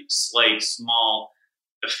very slight, small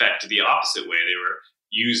effect the opposite way. They were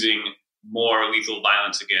using more lethal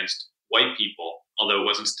violence against white people, although it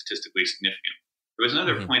wasn't statistically significant. There was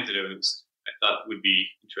another point that I thought would be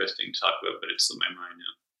interesting to talk about, but it's slipped my mind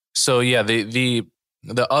now. So yeah, the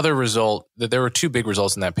other result, that there were two big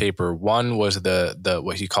results in that paper. One was the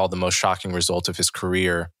what he called the most shocking result of his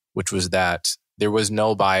career, which was that there was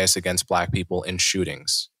no bias against Black people in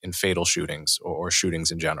shootings, in fatal shootings or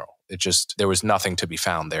shootings in general. There was nothing to be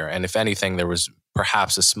found there. And if anything, there was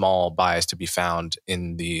perhaps a small bias to be found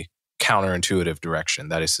in the counterintuitive direction,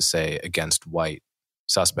 that is to say, against white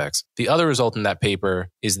suspects. The other result in that paper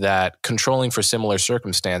is that controlling for similar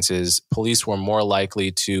circumstances, police were more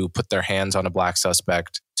likely to put their hands on a Black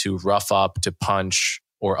suspect, to rough up, to punch,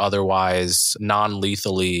 or otherwise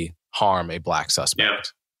non-lethally harm a Black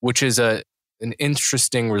suspect, which is an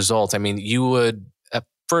interesting result. I mean, at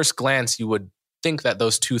first glance, you would think that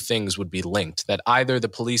those two things would be linked, that either the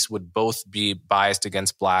police would both be biased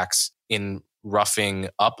against Blacks in roughing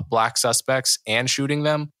up Black suspects and shooting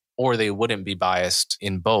them, or they wouldn't be biased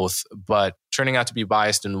in both. But turning out to be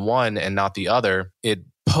biased in one and not the other, it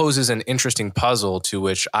poses an interesting puzzle to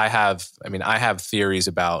which I have theories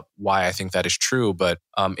about why I think that is true. But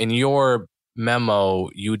in your memo,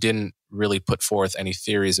 you didn't really put forth any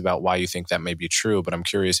theories about why you think that may be true, but I'm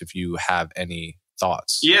curious if you have any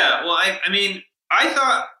thoughts. Yeah, well, I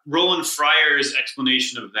thought Roland Fryer's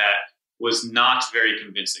explanation of that was not very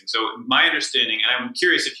convincing. So my understanding, and I'm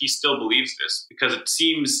curious if he still believes this, because it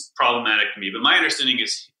seems problematic to me, but my understanding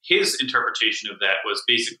is his interpretation of that was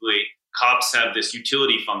basically cops have this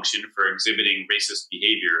utility function for exhibiting racist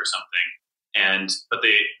behavior or something,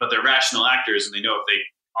 but they're rational actors, and they know if they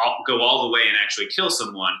go all the way and actually kill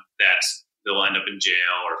someone, that they'll end up in jail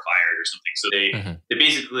or fired or something. So they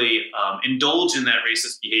basically indulge in that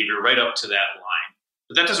racist behavior right up to that line.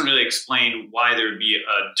 But that doesn't really explain why there would be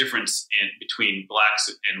a difference between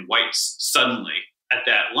Blacks and whites suddenly at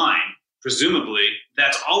that line. Presumably,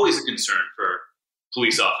 that's always a concern for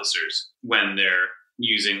police officers when they're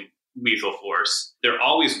using lethal force. They're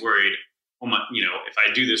always worried, if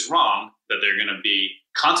I do this wrong, that there are going to be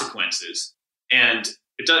consequences. And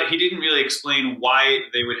he didn't really explain why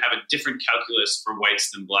they would have a different calculus for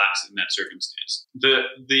whites than Blacks in that circumstance.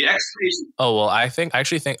 The explanation... Oh, well, I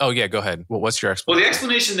actually think... Oh, yeah, go ahead. What's your explanation? Well, the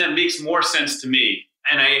explanation that makes more sense to me,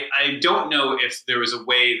 and I don't know if there was a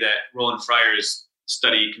way that Roland Fryer's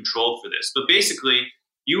study controlled for this, but basically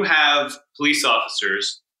you have police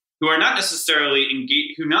officers who are not necessarily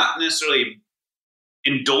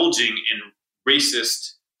indulging in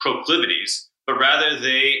racist proclivities, but rather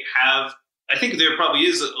they have... I think there probably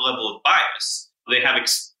is a level of bias. They have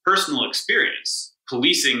personal experience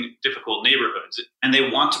policing difficult neighborhoods, and they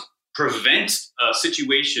want to prevent a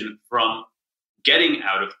situation from getting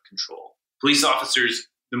out of control. Police officers,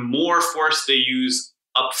 the more force they use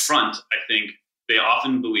up front, I think they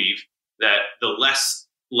often believe that the less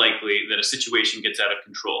likely that a situation gets out of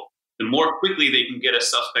control. The more quickly they can get a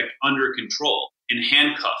suspect under control in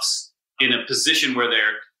handcuffs, in a position where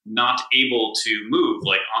they're not able to move,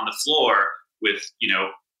 like on the floor, with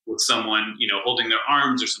someone, holding their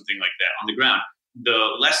arms or something like that on the ground, the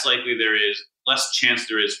less chance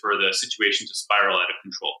there is for the situation to spiral out of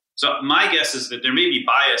control. So my guess is that there may be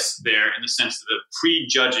bias there in the sense that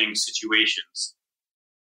prejudging situations,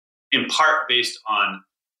 in part based on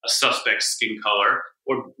a suspect's skin color,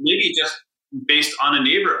 or maybe just based on a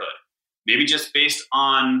neighborhood, maybe just based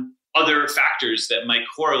on other factors that might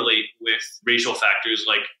correlate with racial factors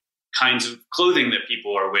like kinds of clothing that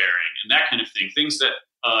people are wearing and that kind of thing, things that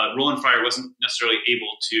Roland Fryer wasn't necessarily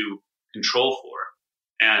able to control for.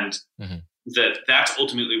 And that's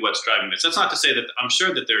ultimately what's driving this. That's not to say that I'm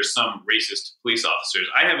sure that there's some racist police officers.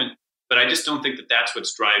 But I just don't think that that's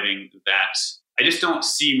what's driving that. I just don't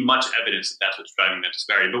see much evidence that that's what's driving that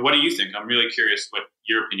disparity. But what do you think? I'm really curious what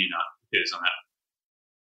your opinion is on that.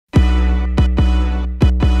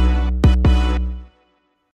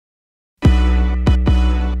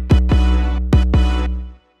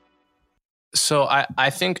 So I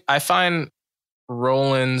find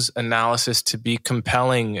Roland's analysis to be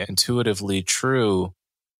compelling, intuitively true,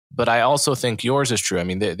 but I also think yours is true. I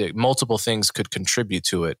mean, multiple things could contribute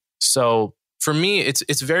to it. So for me,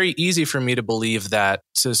 it's very easy for me to believe that,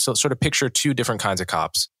 to sort of picture two different kinds of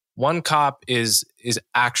cops. One cop is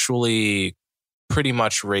actually pretty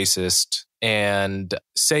much racist and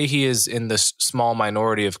say he is in this small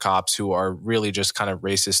minority of cops who are really just kind of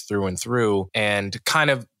racist through and through and kind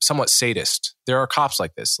of somewhat sadist. There are cops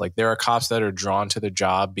like this. Like there are cops that are drawn to the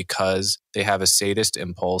job because they have a sadist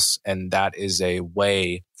impulse, and that is a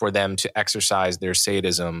way for them to exercise their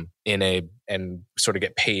sadism and sort of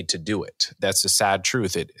get paid to do it. That's a sad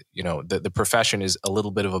truth. The profession is a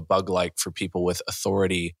little bit of a bug-like for people with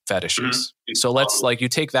authority fetishes. Mm-hmm. So let's you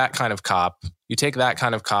take that kind of cop,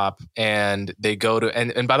 and they go to,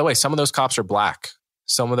 and by the way, some of those cops are black.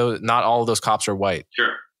 Some of those, not all of those cops are white.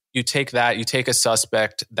 Sure. You take a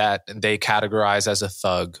suspect that they categorize as a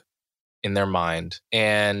thug in their mind,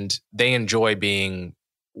 and they enjoy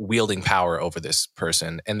wielding power over this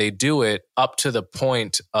person. And they do it up to the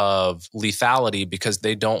point of lethality because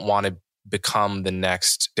they don't want to become the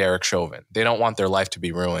next Derek Chauvin. They don't want their life to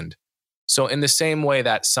be ruined. So in the same way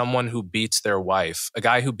that someone who beats their wife, a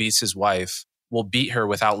guy who beats his wife, will beat her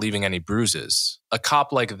without leaving any bruises, a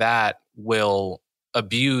cop like that will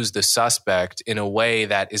abuse the suspect in a way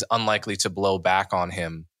that is unlikely to blow back on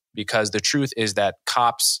him, because the truth is that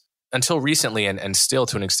cops, until recently and still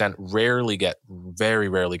to an extent, very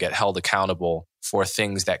rarely get held accountable for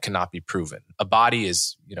things that cannot be proven. A body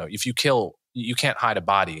is, if you kill, you can't hide a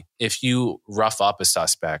body. If you rough up a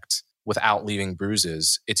suspect without leaving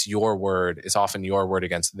bruises, it's your word. It's often your word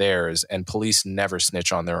against theirs. And police never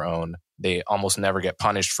snitch on their own. They almost never get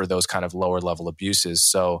punished for those kind of lower level abuses.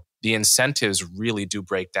 So the incentives really do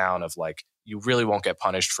break down of you really won't get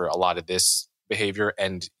punished for a lot of this behavior,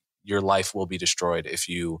 and your life will be destroyed if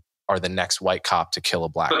you are the next white cop to kill a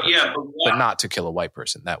black person. But not to kill a white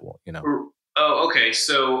person. That will, Oh, okay.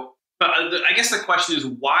 So, but I guess the question is,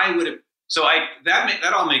 why would it? So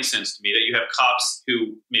that all makes sense to me, that you have cops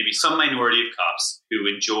who, maybe some minority of cops who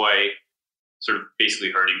enjoy sort of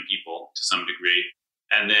basically hurting people to some degree,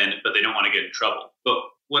 but they don't want to get in trouble. But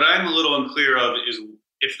what I'm a little unclear of is,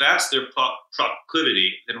 if that's their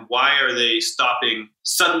proclivity, then why are they stopping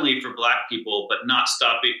suddenly for black people, but not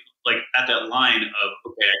stopping at that line of,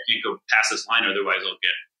 okay, I can't go past this line, otherwise I'll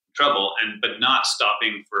get in trouble, but not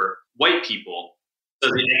stopping for white people? So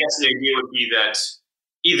I guess the idea would be that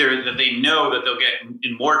either that they know that they'll get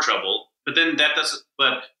in more trouble, but then that doesn't.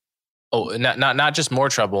 But not just more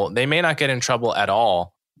trouble. They may not get in trouble at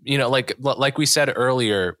all. Like we said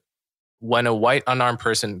earlier, when a white unarmed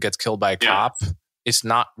person gets killed by a cop, it's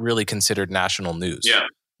not really considered national news. Yeah.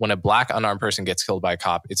 When a black unarmed person gets killed by a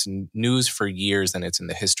cop, it's news for years, and it's in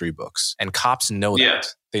the history books. And cops know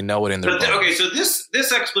that. They know it in their bones. Okay, so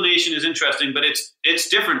this explanation is interesting, but it's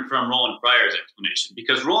different from Roland Fryer's explanation,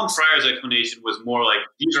 because Roland Fryer's explanation was more like,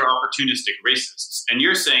 these are opportunistic racists, and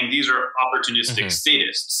you're saying these are opportunistic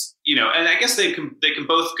statists. And I guess they can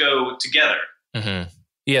both go together. Mm-hmm.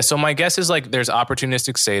 Yeah. So my guess is there's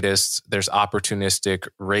opportunistic sadists, there's opportunistic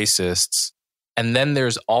racists, and then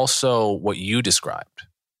there's also what you described,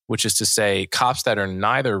 which is to say cops that are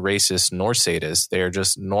neither racist nor sadist. They are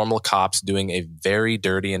just normal cops doing a very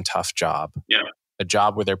dirty and tough job. Yeah. A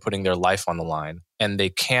job where they're putting their life on the line, and they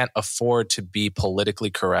can't afford to be politically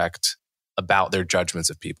correct about their judgments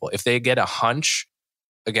of people. If they get a hunch,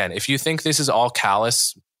 again, if you think this is all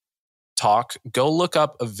callous talk, go look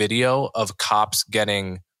up a video of cops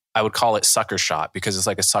getting, I would call it sucker shot, because it's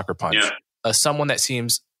like a sucker punch. Yeah. Someone that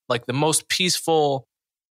seems like the most peaceful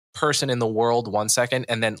person in the world 1 second,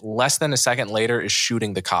 and then less than a second later is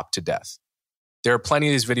shooting the cop to death. There are plenty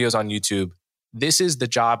of these videos on YouTube. This is the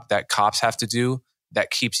job that cops have to do that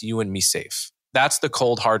keeps you and me safe. That's the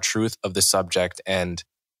cold, hard truth of the subject. And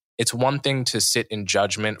it's one thing to sit in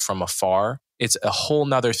judgment from afar. It's a whole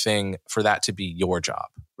nother thing for that to be your job.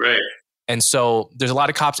 Right. And so there's a lot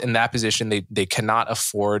of cops in that position. They cannot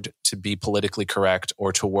afford to be politically correct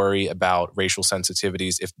or to worry about racial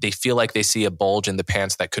sensitivities. If they feel like they see a bulge in the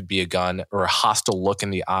pants that could be a gun, or a hostile look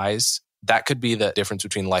in the eyes, that could be the difference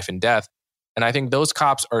between life and death. And I think those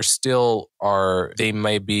cops they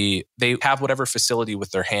have whatever facility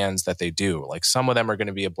with their hands that they do. Like some of them are going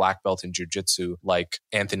to be a black belt in jiu-jitsu, like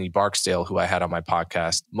Anthony Barksdale, who I had on my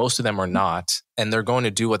podcast. Most of them are not. And they're going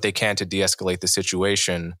to do what they can to de-escalate the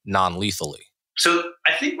situation non-lethally. So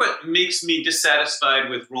I think what makes me dissatisfied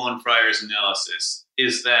with Roland Fryer's analysis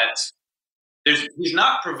is that he's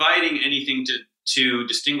not providing anything to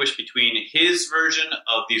distinguish between his version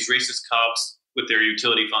of these racist cops with their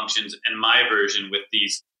utility functions and my version with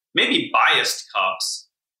these maybe biased cops,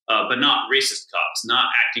 but not racist cops, not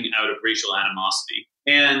acting out of racial animosity.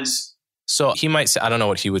 And so he might say, I don't know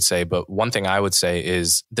what he would say, but one thing I would say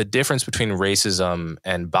is the difference between racism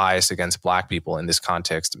and bias against black people in this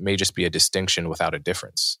context may just be a distinction without a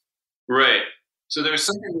difference. Right. So there's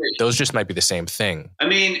something those just might be the same thing. I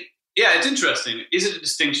mean, Yeah, it's interesting. Is it a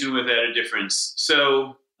distinction without a difference?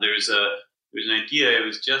 So there's an idea. It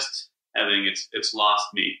was just having it's lost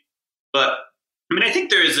me. But I mean, I think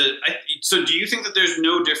there is so do you think that there's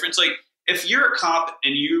no difference? Like if you're a cop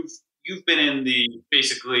and you've been in the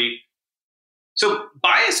basically, so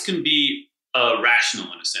bias can be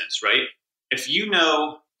rational in a sense, right? If you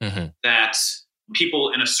know that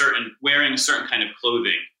people wearing a certain kind of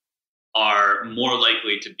clothing are more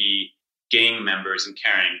likely to be gang members and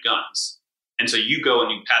carrying guns, and so you go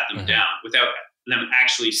and you pat them down without them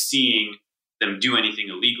actually seeing them do anything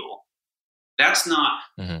illegal. That's not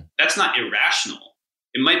irrational.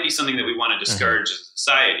 It might be something that we want to discourage as a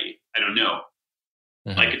society. I don't know.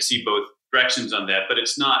 I could see both directions on that, but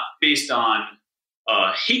it's not based on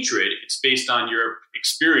hatred. It's based on your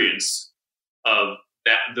experience of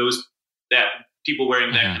that people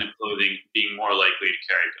wearing that kind of clothing being more likely to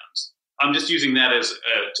carry guns. I'm just using that as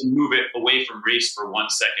to move it away from race for 1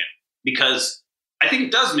 second, because I think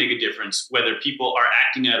it does make a difference whether people are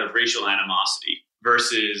acting out of racial animosity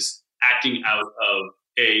versus acting out of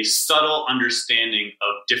a subtle understanding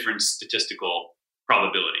of different statistical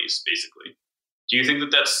probabilities, basically. Do you think is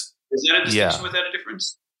that a distinction without a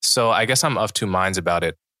difference? So I guess I'm of two minds about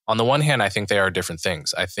it. On the one hand, I think they are different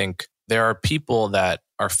things. I think there are people that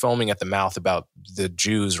are foaming at the mouth about the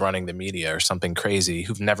Jews running the media or something crazy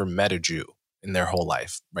who've never met a Jew in their whole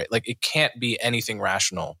life, right? Like it can't be anything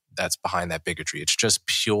rational that's behind that bigotry. It's just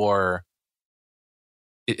pure.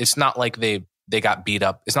 It's not like they got beat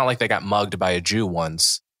up. It's not like they got mugged by a Jew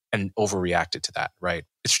once and overreacted to that, right?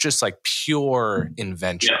 It's just like pure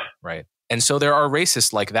invention, right? And so there are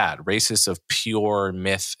racists like that, racists of pure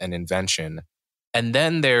myth and invention. And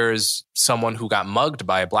then there's someone who got mugged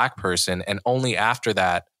by a black person and only after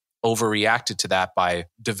that overreacted to that by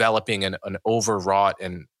developing an overwrought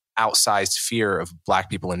and outsized fear of black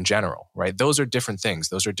people in general, right? Those are different things.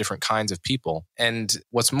 Those are different kinds of people. And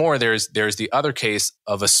what's more, there's the other case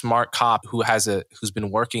of a smart cop who's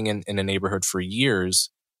been working in a neighborhood for years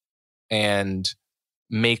and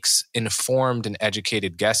makes informed and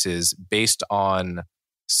educated guesses based on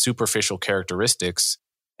superficial characteristics.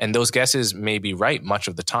 And those guesses may be right much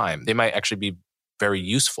of the time. They might actually be very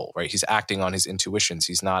useful, right? He's acting on his intuitions.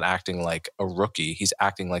 He's not acting like a rookie. He's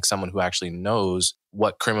acting like someone who actually knows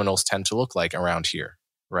what criminals tend to look like around here,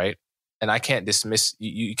 right? And I can't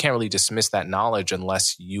you can't really dismiss that knowledge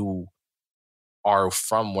unless you are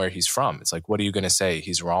from where he's from. It's like, what are you going to say?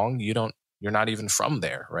 He's wrong? You're not even from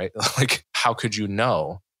there, right? Like, how could you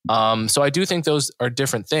know? So I do think those are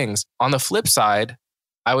different things. On the flip side,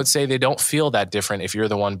 I would say they don't feel that different if you're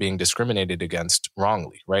the one being discriminated against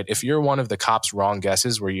wrongly, right? If you're one of the cops' wrong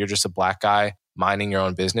guesses where you're just a black guy minding your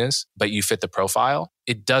own business, but you fit the profile,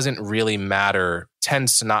 it doesn't really matter,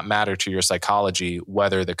 tends to not matter to your psychology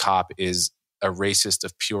whether the cop is a racist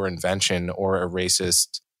of pure invention or a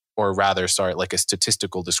racist, or rather, like a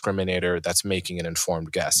statistical discriminator that's making an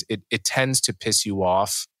informed guess. It tends to piss you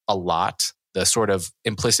off a lot. The sort of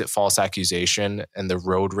implicit false accusation and the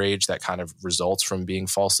road rage that kind of results from being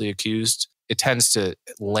falsely accused, it tends to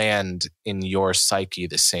land in your psyche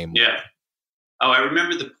the same way. Yeah. Oh, I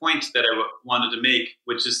remember the point that I wanted to make,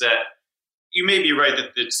 which is that you may be right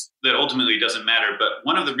that ultimately doesn't matter, but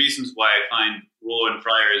one of the reasons why I find Rollo and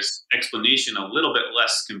Fryer's explanation a little bit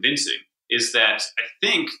less convincing is that I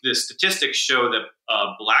think the statistics show that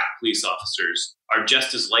black police officers are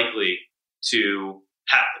just as likely to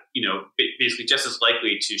basically just as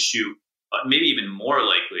likely to shoot, maybe even more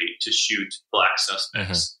likely to shoot black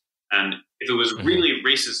suspects. And if it was really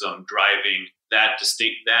racism driving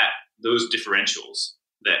those differentials,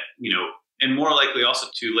 that, and more likely also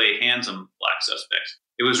to lay hands on black suspects,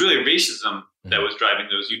 it was really racism that was driving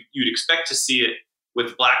those. You'd expect to see it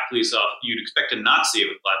with black police officers. You'd expect to not see it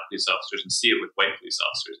with black police officers and see it with white police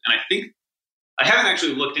officers. And I think, I haven't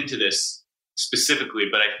actually looked into this specifically,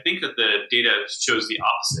 but I think that the data shows the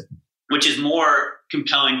opposite, which is more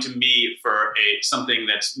compelling to me for something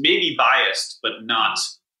that's maybe biased, but not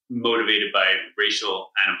motivated by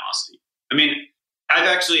racial animosity. I mean, I've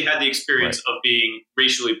actually had the experience of being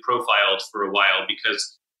racially profiled for a while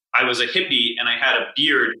because I was a hippie and I had a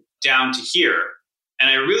beard down to here. And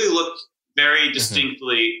I really looked very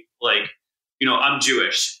distinctly like, I'm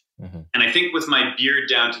Jewish. And I think with my beard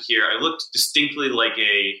down to here, I looked distinctly like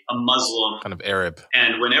a Muslim. Kind of Arab.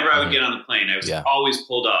 And whenever I would get on the plane, I was always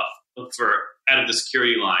pulled off out of the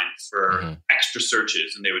security line for extra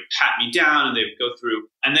searches. And they would pat me down and they would go through.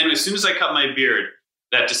 And then as soon as I cut my beard,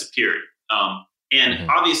 that disappeared. And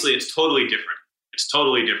obviously it's totally different. It's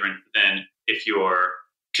totally different than if you're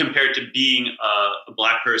compared to being a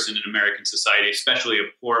black person in American society, especially a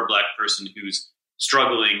poor black person who's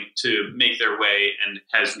struggling to make their way and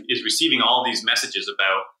is receiving all these messages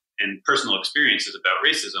about and personal experiences about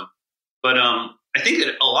racism. But I think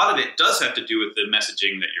that a lot of it does have to do with the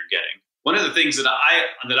messaging that you're getting. One of the things that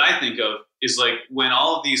I think of is like when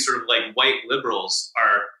all of these sort of like white liberals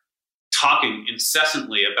are talking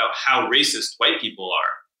incessantly about how racist white people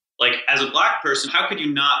are. Like as a black person, how could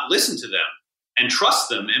you not listen to them and trust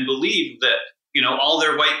them and believe that, all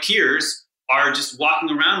their white peers are just walking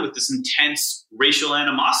around with this intense racial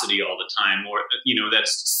animosity all the time, or,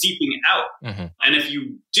 that's seeping out. Mm-hmm. And if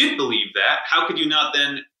you did believe that, how could you not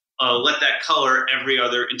then let that color every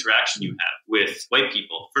other interaction you have with white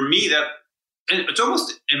people? For me, it's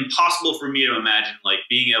almost impossible for me to imagine like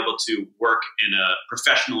being able to work in a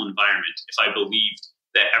professional environment if I believed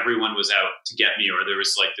that everyone was out to get me, or there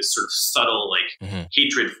was like this sort of subtle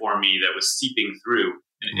hatred for me that was seeping through.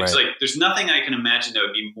 And it's like, there's nothing I can imagine that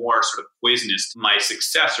would be more sort of poisonous to my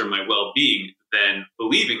success or my well-being than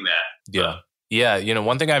believing that. Yeah.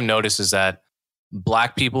 One thing I've noticed is that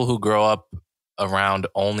Black people who grow up around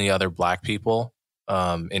only other Black people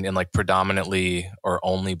in like predominantly or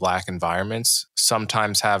only Black environments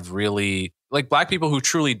sometimes have really, like Black people who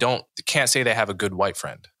truly can't say they have a good white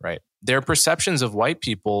friend, right? Their perceptions of white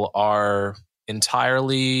people are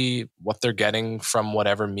entirely what they're getting from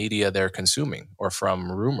whatever media they're consuming or from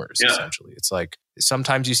rumors, essentially. It's like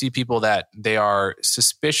sometimes you see people that they are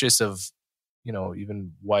suspicious of,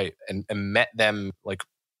 even white and met them like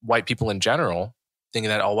white people in general, thinking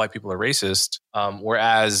that all white people are racist.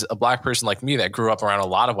 Whereas a Black person like me that grew up around a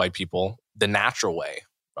lot of white people, the natural way,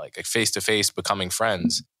 like face to face becoming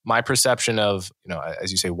friends. My perception of,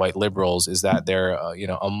 as you say, white liberals is that they're,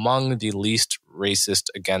 among the least racist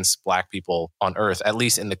against Black people on earth, at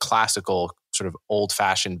least in the classical sort of old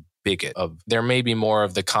fashioned bigot of there may be more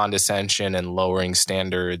of the condescension and lowering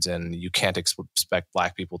standards, and you can't expect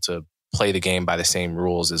Black people to play the game by the same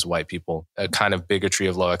rules as white people, a kind of bigotry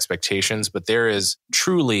of low expectations. But there is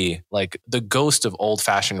truly like the ghost of old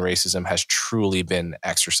fashioned racism has truly been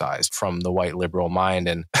exorcised from the white liberal mind.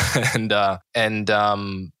 And I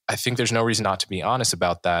think there's no reason not to be honest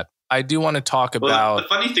about that. I do want to talk about... The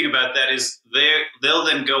funny thing about that is they'll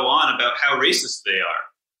then go on about how racist they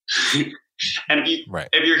are. And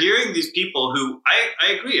if you're hearing these people who,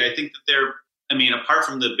 I agree, I think that apart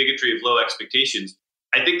from the bigotry of low expectations,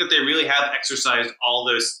 I think that they really have exercised all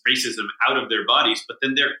this racism out of their bodies, but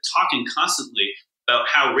then they're talking constantly about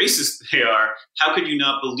how racist they are. How could you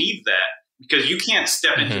not believe that? Because you can't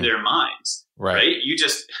step into their minds, right? You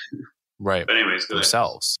just... Right. But anyways, go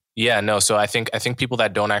themselves. Ahead. Yeah, no. So I think people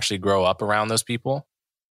that don't actually grow up around those people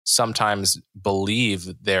sometimes believe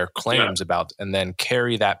their claims about and then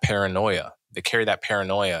carry that paranoia. They carry that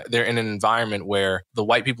paranoia. They're in an environment where the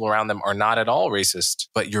white people around them are not at all racist,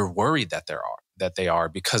 but you're worried that they are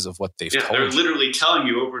because of what they've told you. They're literally telling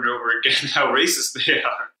you over and over again how racist they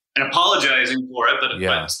are and apologizing for it, but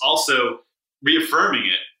it's also reaffirming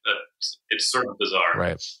it. It's sort of bizarre.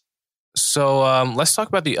 Right. So let's talk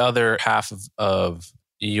about the other half of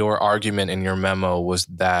your argument in your memo was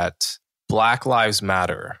that Black Lives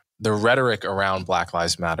Matter, the rhetoric around Black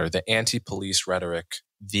Lives Matter, the anti-police rhetoric,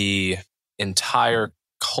 the entire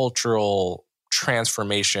cultural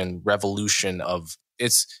transformation, revolution of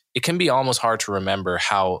it can be almost hard to remember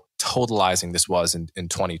how totalizing this was in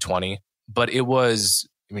 2020. But it was,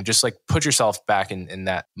 just like put yourself back in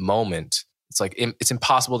that moment. It's like it's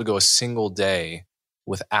impossible to go a single day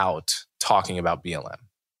without talking about BLM,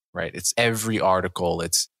 right? It's every article,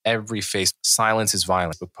 it's every silence is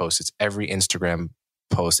violence post, it's every Instagram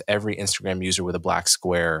post, every Instagram user with a black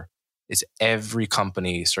square, it's every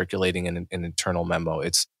company circulating an internal memo.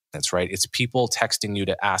 That's right. It's people texting you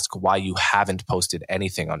to ask why you haven't posted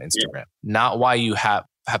anything on Instagram, not why you have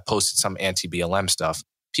posted some anti-BLM stuff.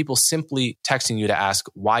 People simply texting you to ask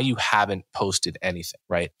why you haven't posted anything,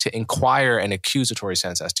 right? To inquire an accusatory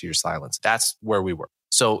sense as to your silence. That's where we were.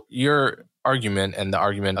 So your argument and the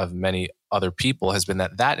argument of many other people has been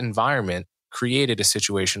that environment created a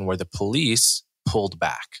situation where the police pulled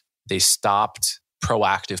back. They stopped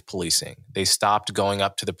proactive policing. They stopped going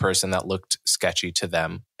up to the person that looked sketchy to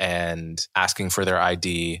them and asking for their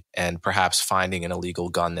ID and perhaps finding an illegal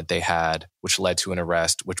gun that they had, which led to an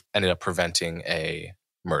arrest, which ended up preventing a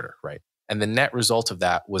murder, right? And the net result of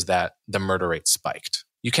that was that the murder rate spiked.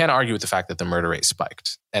 You can't argue with the fact that the murder rate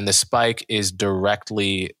spiked. And the spike is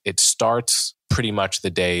it starts pretty much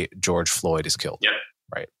the day George Floyd is killed,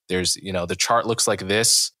 right? There's, the chart looks like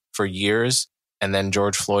this for years, and then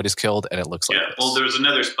George Floyd is killed and it looks like this. Well, there was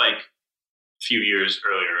another spike a few years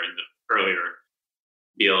earlier in the earlier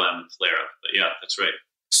BLM flare-up. But yeah, that's right.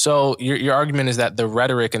 So your argument is that the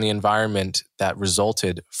rhetoric and the environment that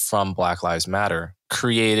resulted from Black Lives Matter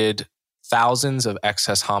created thousands of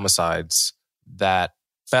excess homicides that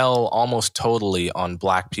fell almost totally on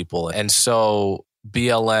Black people. And so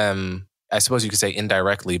BLM, I suppose you could say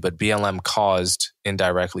indirectly, but BLM caused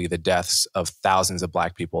indirectly the deaths of thousands of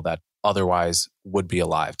Black people that otherwise would be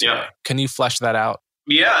alive today. Yeah. Can you flesh that out?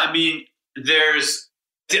 Yeah, I mean, I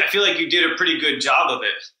feel like you did a pretty good job of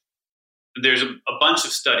it. There's a bunch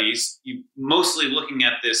of studies, mostly looking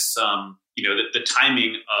at this, the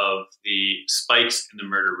timing of the spikes in the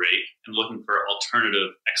murder rate and looking for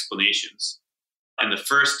alternative explanations. And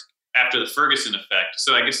after the Ferguson effect,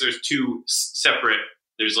 so I guess there's two separate,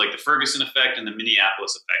 there's like the Ferguson effect and the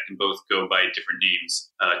Minneapolis effect, and both go by different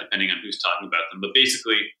names, depending on who's talking about them. But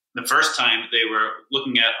basically, the first time they were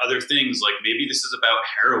looking at other things, like maybe this is about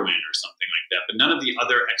heroin or something like that, but none of the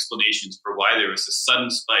other explanations for why there was this sudden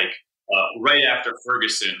spike right after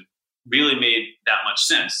Ferguson really made that much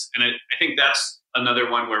sense. And I think that's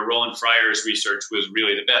another one where Roland Fryer's research was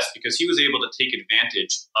really the best, because he was able to take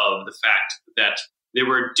advantage of the fact that there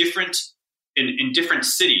were in different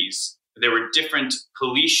cities, there were different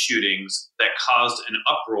police shootings that caused an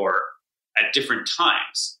uproar at different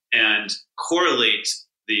times, and correlate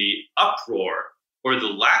the uproar or the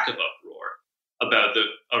lack of uproar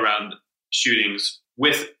around shootings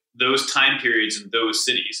with those time periods in those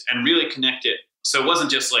cities, and really connect it. So it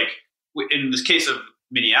wasn't just like, in the case of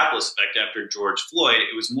Minneapolis effect after George Floyd,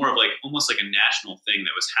 it was more of like almost like a national thing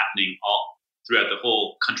that was happening all throughout the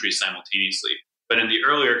whole country simultaneously. But in the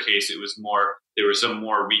earlier case, there was some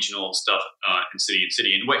more regional stuff in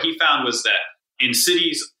city. And what he found was that in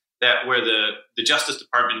cities where the Justice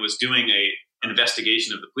Department was doing an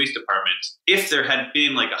investigation of the police department, if there had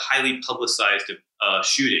been like a highly publicized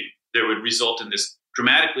shooting, there would result in this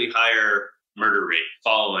dramatically higher murder rate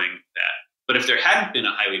following that. But if there hadn't been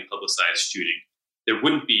a highly publicized shooting, there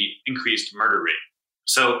wouldn't be increased murder rate.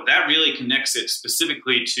 So that really connects it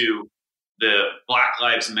specifically to the Black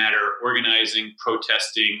Lives Matter organizing,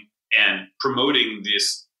 protesting, and promoting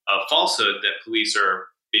this falsehood that police are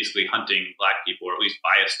basically hunting Black people, or at least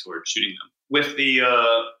biased towards shooting them. With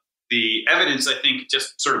the evidence, I think,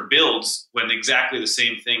 just sort of builds when exactly the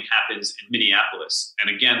same thing happens in Minneapolis. And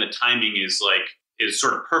again, the timing is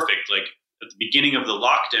sort of perfect. Like at the beginning of the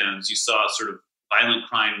lockdowns, you saw sort of violent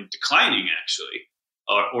crime declining, actually,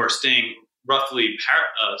 or staying roughly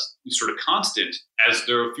sort of constant as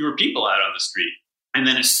there were fewer people out on the street. And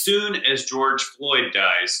then as soon as George Floyd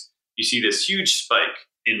dies, you see this huge spike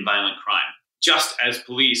in violent crime, just as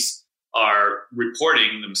police are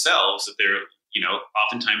reporting themselves that they're,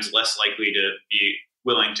 oftentimes less likely to be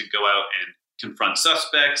willing to go out and confront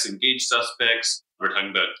suspects, engage suspects. We're talking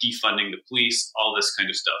about defunding the police, all this kind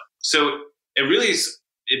of stuff. So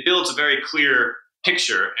it builds a very clear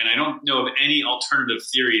picture, and I don't know of any alternative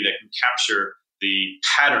theory that can capture the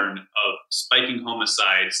pattern of spiking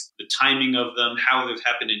homicides, the timing of them, how they've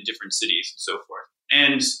happened in different cities, and so forth.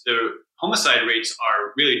 And the homicide rates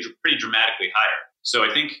are really pretty dramatically higher. So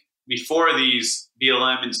I think before these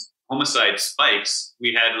BLM and homicide spikes,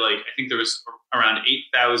 we had I think there was around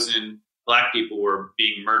 8,000 Black people were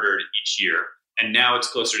being murdered each year, and now it's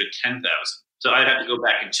closer to 10,000. So I'd have to go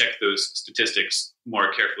back and check those statistics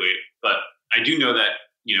more carefully. But I do know that,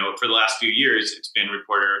 for the last few years, it's been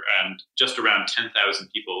reported just around 10,000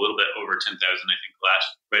 people, a little bit over 10,000, I think,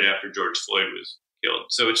 right after George Floyd was killed.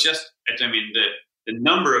 So it's just, the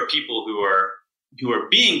number of people who are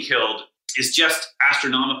being killed is just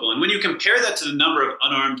astronomical. And when you compare that to the number of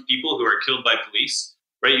unarmed people who are killed by police,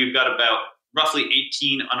 right, you've got about roughly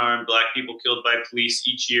 18 unarmed Black people killed by police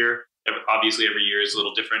each year. Obviously, every year is a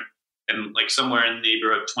little different. And somewhere in the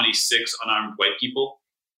neighborhood of 26 unarmed white people,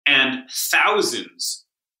 and thousands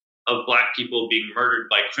of Black people being murdered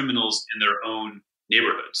by criminals in their own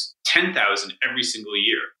neighborhoods, 10,000 every single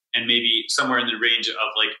year, and maybe somewhere in the range of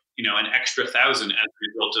an extra 1,000 as a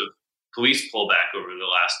result of police pullback over the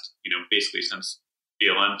last, basically since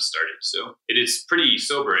BLM started. So it is pretty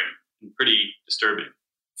sobering and pretty disturbing.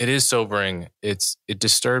 It is sobering. It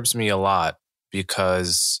disturbs me a lot,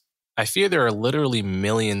 because I fear there are literally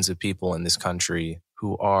millions of people in this country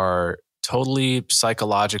who are totally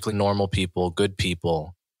psychologically normal people, good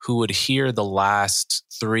people, who would hear the last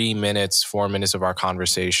 3 minutes, 4 minutes of our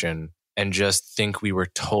conversation and just think we were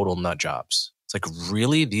total nut jobs. It's like,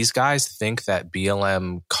 really? These guys think that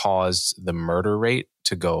BLM caused the murder rate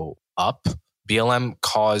to go up? BLM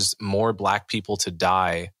caused more Black people to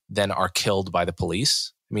die than are killed by the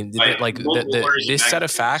police? I mean, this set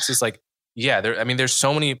of facts is there's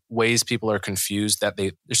so many ways people are confused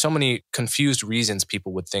there's so many confused reasons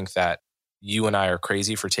people would think that you and I are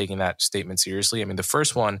crazy for taking that statement seriously. I mean, the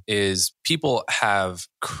first one is people have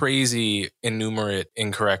crazy, innumerate,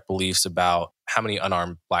 incorrect beliefs about how many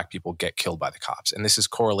unarmed Black people get killed by the cops. And this is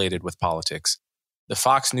correlated with politics. The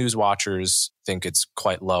Fox News watchers think it's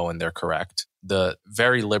quite low, and they're correct. The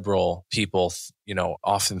very liberal people,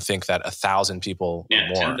 often think that 1,000 people or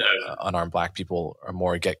more, unarmed Black people or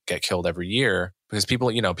more, get killed every year, because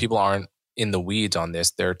people aren't in the weeds on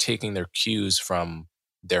this. They're taking their cues from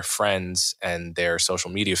their friends and their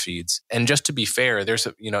social media feeds. And just to be fair, there's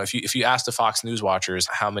if you ask the Fox News watchers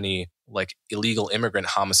how many like illegal immigrant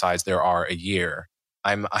homicides there are a year,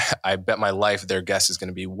 I bet my life their guess is going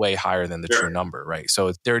to be way higher than the true number, right?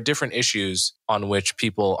 So there are different issues on which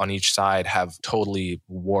people on each side have totally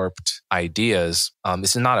warped ideas.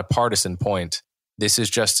 This is not a partisan point. This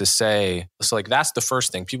is just to say, so like that's the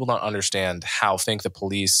first thing. People don't understand how the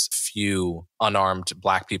police few unarmed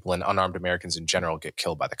Black people and unarmed Americans in general get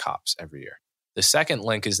killed by the cops every year. The second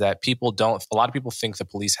link is that a lot of people think the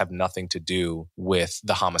police have nothing to do with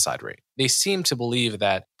the homicide rate. They seem to believe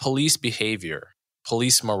that police behavior,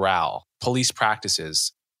 police morale, police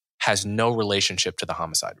practices has no relationship to the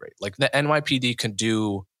homicide rate. Like the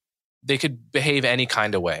NYPD they could behave any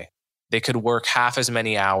kind of way. They could work half as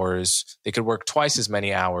many hours. They could work twice as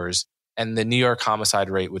many hours. And the New York homicide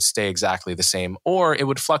rate would stay exactly the same, or it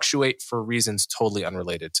would fluctuate for reasons totally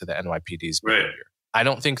unrelated to the NYPD's behavior. I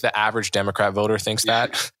don't think the average Democrat voter thinks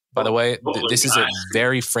that. By the way, this is a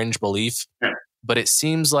very fringe belief. But it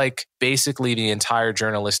seems like basically the entire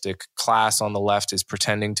journalistic class on the left is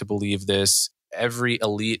pretending to believe this. Every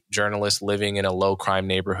elite journalist living in a low crime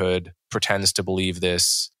neighborhood pretends to believe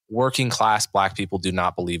this. Working class Black people do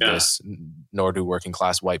not believe this, nor do working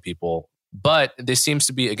class white people. But this seems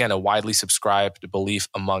to be, again, a widely subscribed belief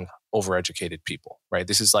among overeducated people, right?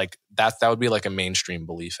 This is like, that would be like a mainstream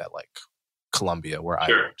belief at like Columbia, where I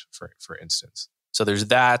went, for instance. So there's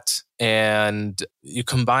that, and you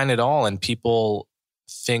combine it all, and people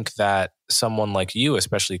think that someone like you,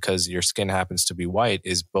 especially because your skin happens to be white,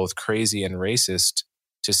 is both crazy and racist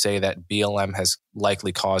to say that BLM has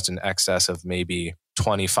likely caused an excess of maybe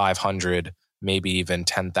 2,500, maybe even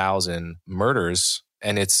 10,000 murders.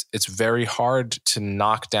 And it's very hard to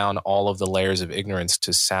knock down all of the layers of ignorance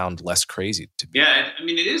to sound less crazy to me. Yeah, I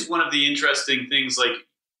mean, it is one of the interesting things. Like,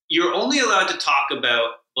 you're only allowed to talk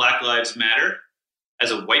about Black Lives Matter as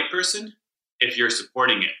a white person if you're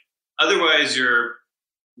supporting it. Otherwise, you're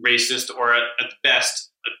racist, or at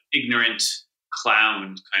best, an ignorant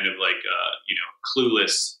clown, kind of like,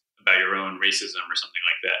 clueless about your own racism or something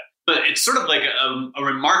like that. But it's sort of like a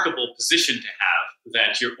remarkable position to have,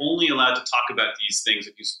 that you're only allowed to talk about these things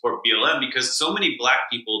if you support BLM, because so many Black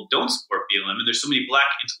people don't support BLM, and there's so many Black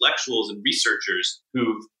intellectuals and researchers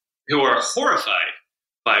who are horrified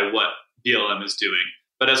by what BLM is doing.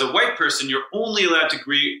 But as a white person, you're only allowed to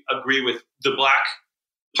agree with the Black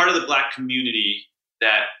part of the Black community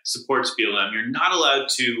that supports BLM. You're not allowed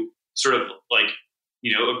to sort of like,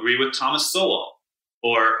 agree with Thomas Sowell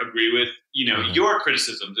or agree with, your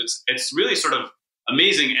criticisms. It's really sort of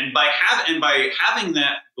amazing. And by having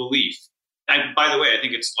that belief, by the way, I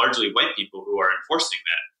think it's largely white people who are enforcing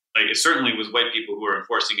that. Like, it certainly was white people who were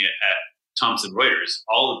enforcing it at Thomson Reuters.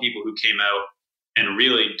 All the people who came out and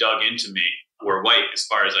really dug into me were white, as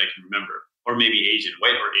far as I can remember, or maybe Asian,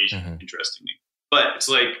 white or Asian, interestingly. But it's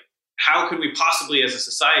like, how could we possibly as a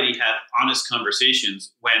society have honest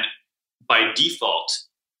conversations when by default,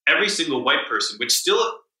 every single white person, which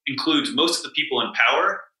still includes most of the people in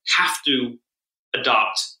power, have to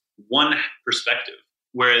adopt one perspective.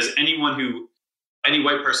 Whereas any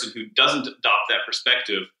white person who doesn't adopt that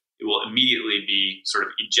perspective, it will immediately be sort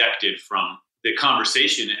of ejected from the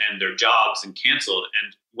conversation and their jobs and canceled.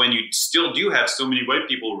 And when you still do have so many white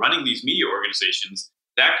people running these media organizations,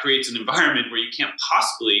 that creates an environment where you can't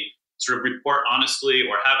possibly sort of report honestly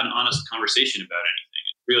or have an honest conversation about anything.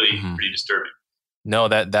 It's really pretty disturbing. No,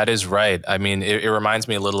 that is right. I mean, it reminds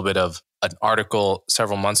me a little bit of an article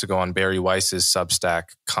several months ago on Barry Weiss's Substack,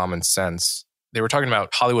 Common Sense. They were talking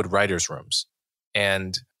about Hollywood writers' rooms.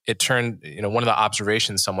 And it turned, one of the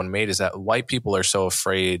observations someone made is that white people are so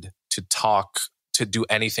afraid to do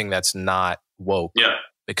anything that's not woke,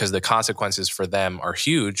 because the consequences for them are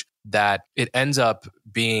huge, that it ends up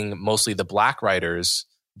being mostly the Black writers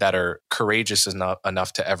that are courageous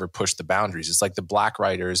enough to ever push the boundaries. It's like the Black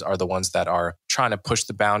writers are the ones that are trying to push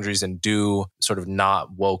the boundaries and do sort of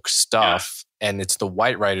not woke stuff. And it's the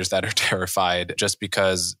white writers that are terrified, just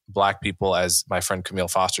because Black people, as my friend Camille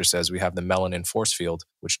Foster says, we have the melanin force field,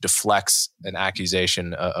 which deflects an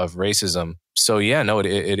accusation of racism. So yeah, no,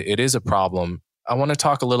 it is a problem. I want to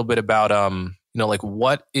talk a little bit about like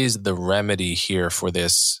what is the remedy here for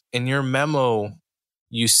this? In your memo,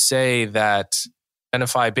 you say that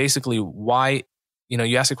identify basically why,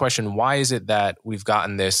 you ask the question, why is it that we've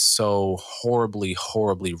gotten this so horribly,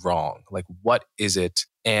 horribly wrong? Like, what is it?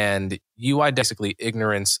 And you identify basically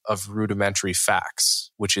ignorance of rudimentary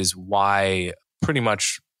facts, which is why pretty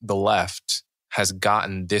much the left has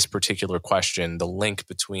gotten this particular question, the link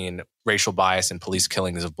between racial bias and police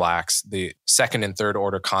killings of blacks, the second and third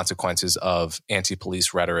order consequences of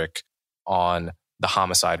anti-police rhetoric on the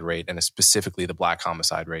homicide rate and specifically the black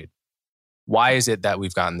homicide rate. Why is it that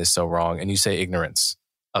we've gotten this so wrong? And you say ignorance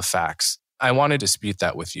of facts. I want to dispute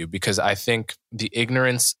that with you because I think the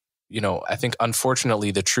ignorance, I think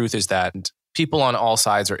unfortunately the truth is that people on all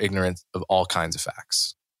sides are ignorant of all kinds of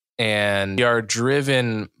facts. And we are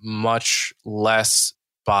driven much less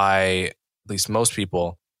by, at least most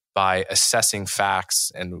people, by assessing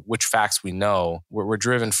facts and which facts we know. We're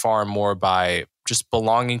driven far more by just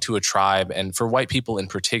belonging to a tribe and for white people in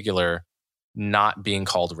particular, not being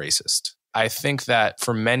called racist. I think that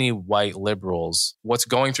for many white liberals, what's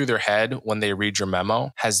going through their head when they read your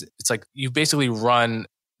memo it's like you've basically run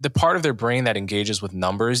the part of their brain that engages with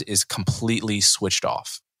numbers is completely switched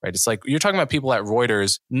off. Right? It's like you're talking about people at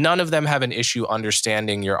Reuters. None of them have an issue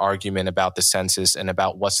understanding your argument about the census and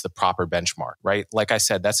about what's the proper benchmark, right? Like I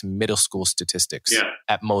said, that's middle school statistics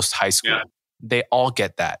at most high school. Yeah. They all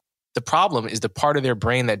get that. The problem is the part of their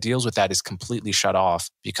brain that deals with that is completely shut off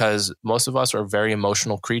because most of us are very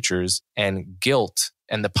emotional creatures and guilt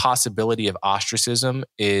and the possibility of ostracism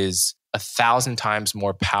is 1,000 times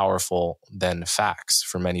more powerful than facts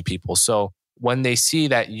for many people. So when they see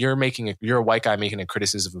that you're a white guy making a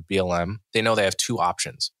criticism of BLM, they know they have two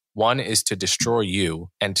options. One is to destroy you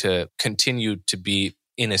and to continue to be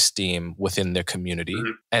in esteem within their community.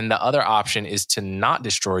 Mm-hmm. And the other option is to not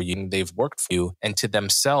destroy you. They've worked for you and to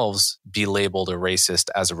themselves be labeled a racist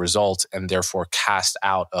as a result and therefore cast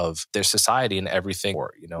out of their society and everything,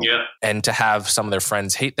 and to have some of their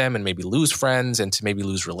friends hate them and maybe lose friends and to maybe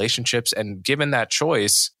lose relationships. And given that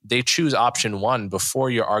choice, they choose option one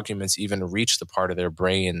before your arguments even reach the part of their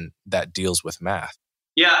brain that deals with math.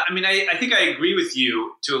 Yeah, I mean, I think I agree with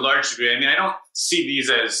you to a large degree. I mean, I don't see these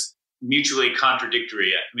as mutually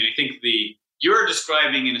contradictory. I mean, I think you're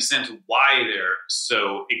describing in a sense why they're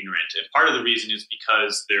so ignorant. And part of the reason is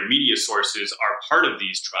because their media sources are part of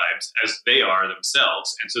these tribes as they are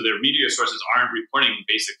themselves. And so their media sources aren't reporting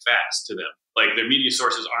basic facts to them. Like their media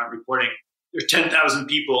sources aren't reporting there are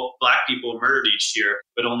 10,000 black people murdered each year,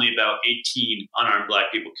 but only about 18 unarmed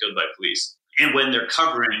black people killed by police. And when they're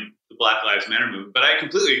covering the Black Lives Matter movement. But I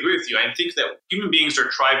completely agree with you. I think that human beings are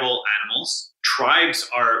tribal animals. Tribes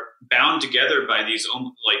are bound together by these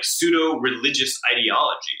pseudo-religious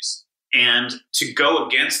ideologies. And to go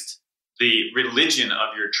against the religion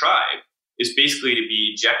of your tribe is basically to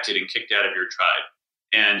be ejected and kicked out of your tribe.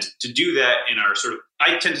 And to do that in our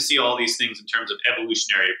I tend to see all these things in terms of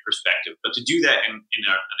evolutionary perspective, but to do that in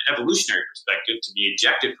an evolutionary perspective, to be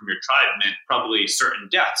ejected from your tribe meant probably certain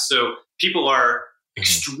death. So people are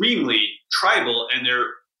extremely tribal and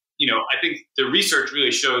I think the research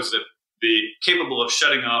really shows that they're capable of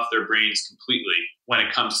shutting off their brains completely when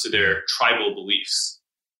it comes to their tribal beliefs.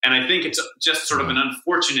 And I think it's just sort of an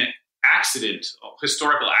unfortunate accident,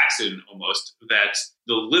 historical accident almost, that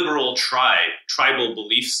the liberal tribal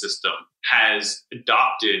belief system has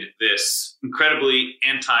adopted this incredibly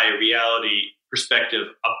anti-reality perspective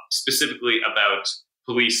specifically about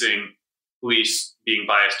police being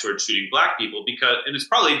biased towards shooting black people, and it's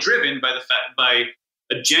probably driven by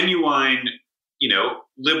a genuine,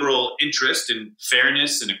 liberal interest in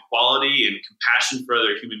fairness and equality and compassion for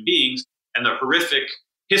other human beings, and the horrific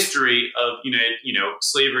history of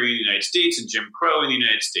slavery in the United States and Jim Crow in the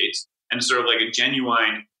United States, and sort of like a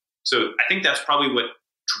genuine. So I think that's probably what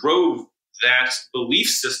drove that belief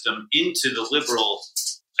system into the liberal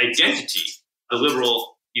identity, the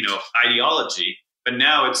liberal ideology. But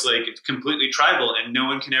now it's completely tribal, and no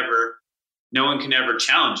one can ever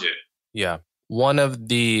challenge it. Yeah, one of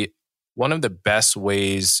the best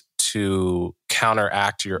ways to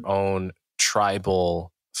counteract your own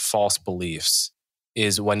tribal false beliefs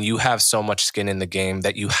is when you have so much skin in the game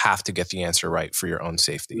that you have to get the answer right for your own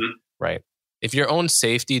safety, right? If your own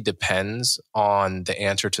safety depends on the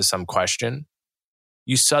answer to some question,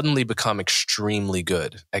 you suddenly become extremely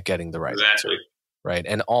good at getting the right answer, right?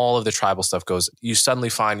 And all of the tribal stuff you suddenly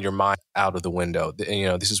find your mind out of the window.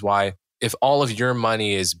 This is why if all of your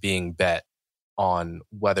money is being bet on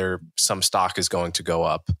whether some stock is going to go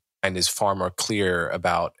up, and is far more clear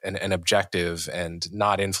about an objective and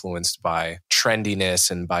not influenced by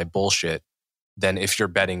trendiness and by bullshit than if you're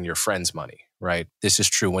betting your friend's money, right? This is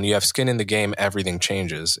true. When you have skin in the game, everything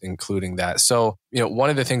changes, including that. So, one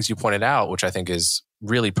of the things you pointed out, which I think is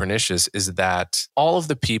really pernicious, is that all of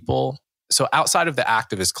the people, so outside of the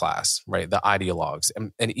activist class, right, the ideologues,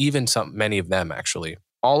 and even many of them actually,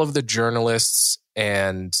 all of the journalists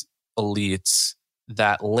and elites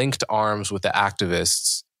that linked arms with the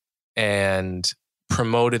activists and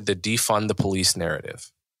promoted the defund the police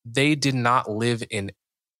narrative, they did not live in,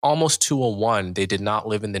 almost 201, they did not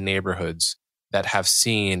live in the neighborhoods that have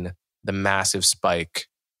seen the massive spike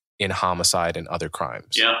in homicide and other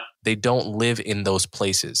crimes. Yeah. They don't live in those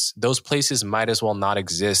places. Those places might as well not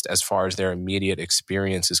exist as far as their immediate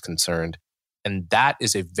experience is concerned. And that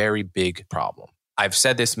is a very big problem. I've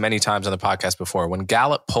said this many times on the podcast before. When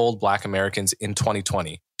Gallup polled Black Americans in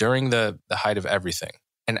 2020, during the height of everything,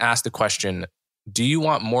 and asked the question, do you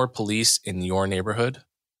want more police in your neighborhood,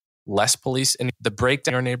 less police in the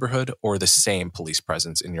breakdown in your neighborhood, or the same police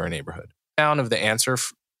presence in your neighborhood? Down of the answer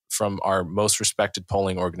from our most respected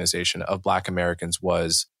polling organization of Black Americans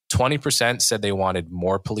was 20% said they wanted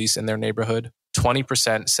more police in their neighborhood,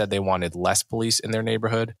 20% said they wanted less police in their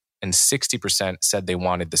neighborhood, and 60% said they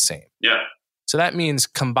wanted the same. Yeah. So that means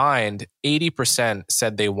combined, 80%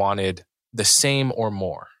 said they wanted the same or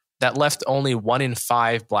more. That left only 1 in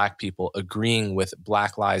 5 Black people agreeing with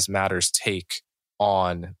Black Lives Matter's take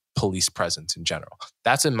on police presence in general.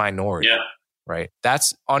 That's a minority. Yeah. Right?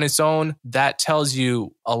 That's on its own, that tells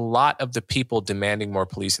you a lot of the people demanding more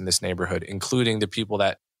police in this neighborhood, including the people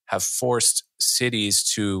that have forced cities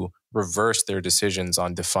to reverse their decisions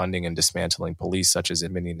on defunding and dismantling police, such as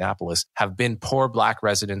in Minneapolis, have been poor Black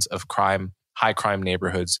residents of high crime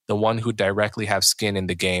neighborhoods, the one who directly have skin in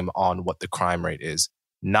the game on what the crime rate is.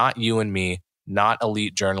 Not you and me, not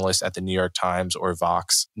elite journalists at the New York Times or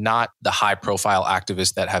Vox, not the high profile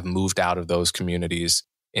activists that have moved out of those communities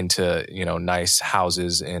into, nice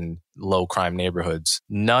houses in low crime neighborhoods.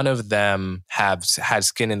 None of them have had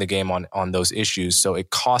skin in the game on those issues. So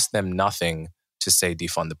it cost them nothing to say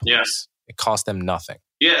defund the police. Yeah. It cost them nothing.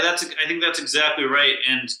 Yeah, I think that's exactly right.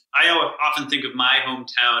 And I often think of my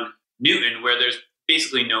hometown, Newton, where there's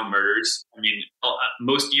basically no murders. I mean,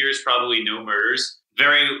 most years, probably no murders.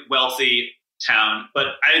 Very wealthy town. But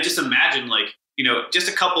I just imagine just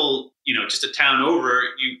a couple, just a town over,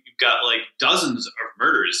 you've got dozens of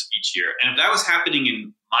murders each year. And if that was happening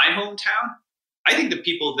in my hometown, I think the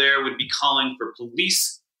people there would be calling for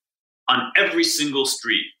police on every single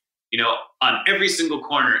street, on every single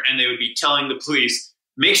corner. And they would be telling the police,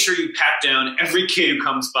 make sure you pat down every kid who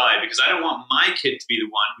comes by, because I don't want my kid to be the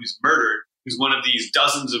one who's murdered, who's one of these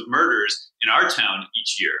dozens of murders in our town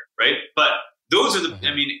each year, right? But those are in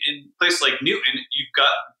a place like Newton, you've got,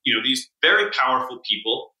 these very powerful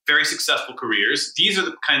people, very successful careers. These are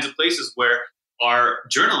the kinds of places where our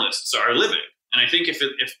journalists are living. And I think if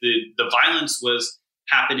the violence was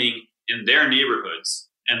happening in their neighborhoods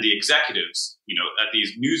and the executives, at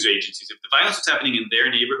these news agencies, if the violence was happening in their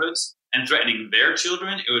neighborhoods and threatening their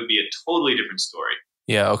children, it would be a totally different story.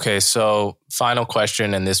 Yeah. Okay. So final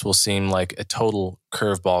question, and this will seem like a total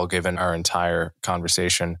curveball given our entire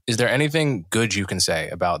conversation. Is there anything good you can say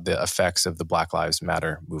about the effects of the Black Lives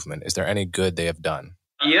Matter movement? Is there any good they have done?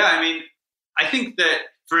 Yeah. I think that,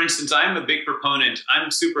 for instance, I'm a big proponent.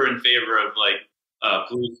 I'm super in favor of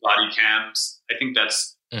police body cams. I think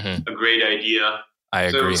that's a great idea. I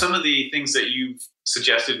agree. So some of the things that you've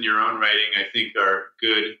suggested in your own writing, I think are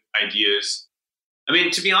good ideas.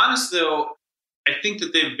 To be honest, though, I think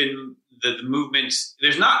that the movement,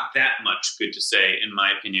 there's not that much good to say, in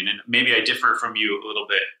my opinion. And maybe I differ from you a little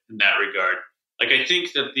bit in that regard. I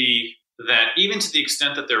think that that even to the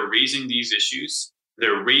extent that they're raising these issues,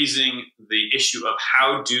 they're raising the issue of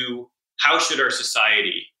how should our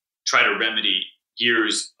society try to remedy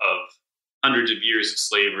hundreds of years of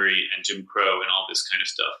slavery and Jim Crow and all this kind of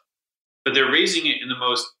stuff. But they're raising it in the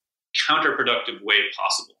most counterproductive way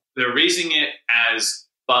possible. They're raising it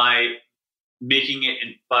by making it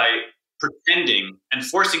by pretending and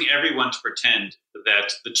forcing everyone to pretend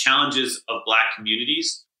that the challenges of Black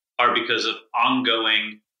communities are because of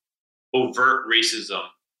ongoing overt racism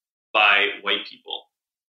by white people.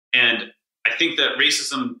 And I think that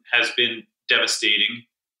racism has been devastating.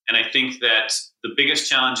 And I think that the biggest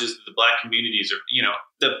challenges that the Black communities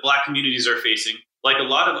are facing, like a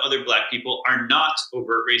lot of other Black people, are not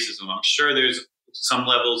overt racism. I'm sure there's some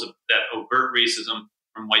levels of that overt racism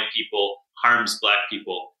from white people harms Black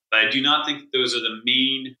people. But I do not think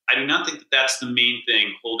that that's the main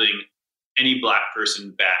thing holding any Black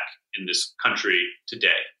person back in this country today.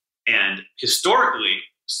 And historically,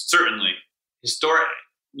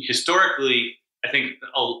 I think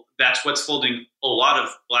that's what's holding a lot of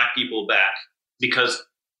Black people back, because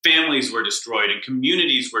families were destroyed and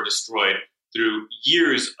communities were destroyed through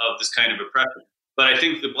years of this kind of oppression. But I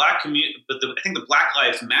think the Black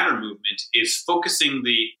Lives Matter movement is focusing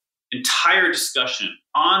the entire discussion,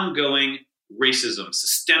 ongoing racism,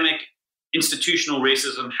 systemic institutional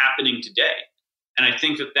racism happening today. And I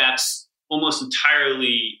think that that's almost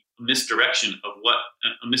entirely a misdirection of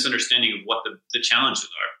a misunderstanding of what the challenges are.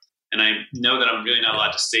 And I know that I'm really not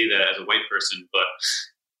allowed to say that as a white person, but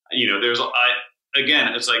there's a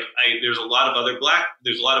lot of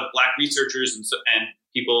black researchers and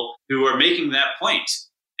people who are making that point,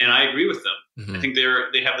 and I agree with them. Mm-hmm. I think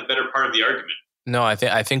they have the better part of the argument. No, I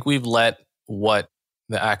think we've let what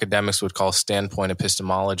the academics would call standpoint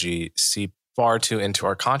epistemology seep far too into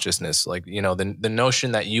our consciousness. Like, the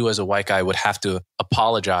notion that you as a white guy would have to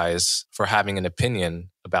apologize for having an opinion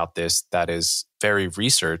about this that is very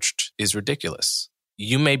researched is ridiculous.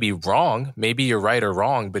 You may be wrong, maybe you're right or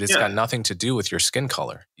wrong, but it's got nothing to do with your skin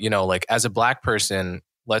color. Like as a black person,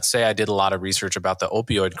 let's say I did a lot of research about the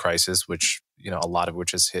opioid crisis, which, a lot of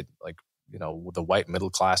which has hit the white middle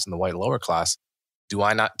class and the white lower class. Do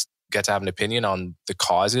I not get to have an opinion on the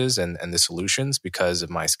causes and the solutions because of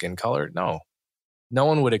my skin color? No. No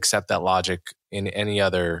one would accept that logic in any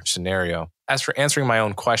other scenario. As for answering my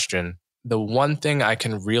own question, the one thing I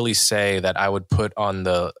can really say that I would put on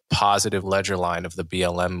the positive ledger line of the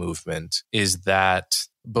BLM movement is that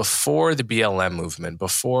before the BLM movement,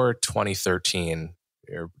 before 2013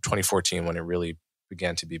 or 2014, when it really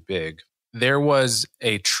began to be big, there was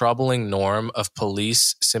a troubling norm of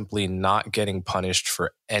police simply not getting punished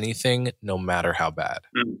for anything, no matter how bad.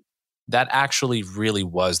 Mm. That actually really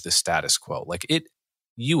was the status quo.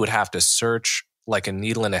 You would have to search like a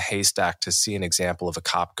needle in a haystack to see an example of a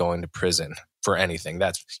cop going to prison for anything.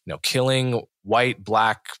 That's, killing white,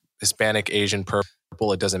 black, Hispanic, Asian,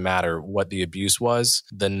 purple. It doesn't matter what the abuse was.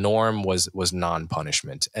 The norm was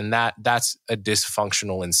non-punishment. And that's a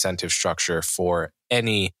dysfunctional incentive structure for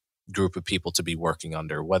any group of people to be working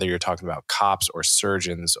under, whether you're talking about cops or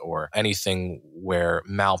surgeons or anything where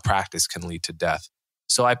malpractice can lead to death.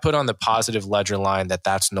 So I put on the positive ledger line that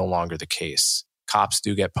that's no longer the case. Cops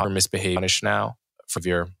do get punished now for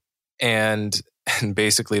severe. And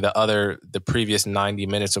basically the previous 90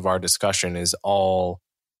 minutes of our discussion is all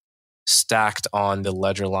stacked on the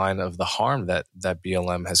ledger line of the harm that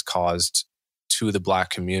BLM has caused to the Black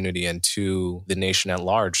community and to the nation at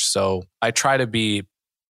large. So I try to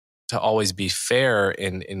always be fair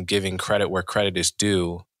in giving credit where credit is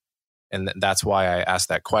due. And that's why I asked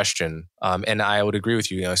that question. And I would agree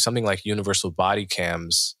with you, something like universal body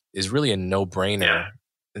cams is really a no-brainer. Yeah.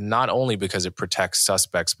 Not only because it protects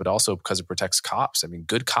suspects, but also because it protects cops. I mean,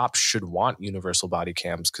 good cops should want universal body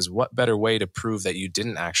cams because what better way to prove that you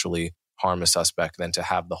didn't actually harm a suspect than to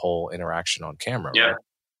have the whole interaction on camera? Yeah. Right?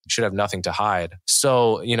 You should have nothing to hide.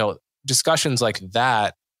 So, discussions like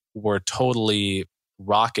that were totally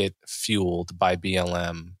rocket fueled by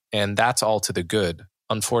BLM, and that's all to the good.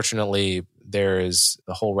 Unfortunately, there is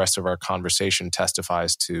the whole rest of our conversation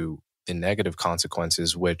testifies to the negative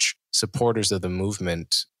consequences, which supporters of the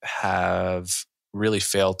movement have really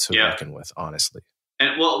failed to reckon with, honestly.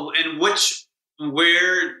 And where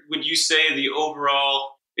would you say the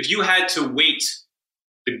overall, if you had to weight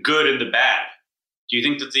the good and the bad, do you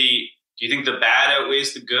think the bad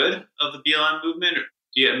outweighs the good of the BLM movement?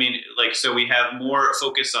 So we have more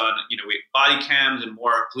focus on, we have body cams and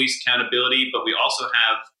more police accountability, but we also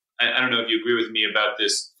have, I don't know if you agree with me about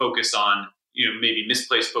this focus on, maybe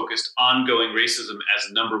misplaced focused ongoing racism as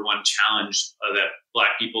the number one challenge that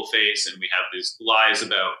Black people face. And we have these lies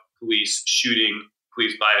about police shooting,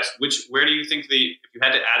 police bias. Where do you think if you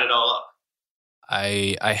had to add it all up?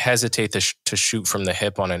 I hesitate to shoot from the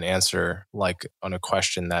hip on an answer, like on a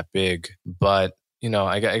question that big. But,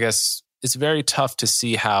 I guess it's very tough to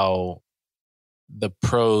see how the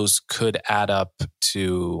pros could add up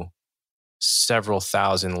to several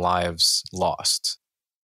thousand lives lost.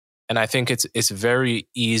 And I think it's very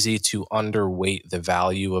easy to underweight the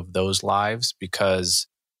value of those lives because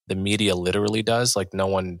the media literally does. Like no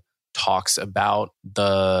one talks about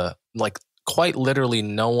quite literally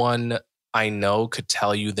no one I know could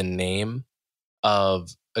tell you the name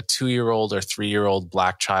of a 2-year-old or 3-year-old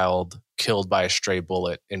Black child killed by a stray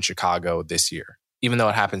bullet in Chicago this year, even though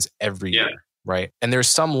it happens every year, right? And there's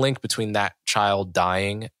some link between that child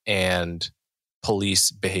dying and police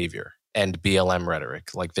behavior and BLM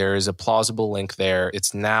rhetoric. Like there is a plausible link there.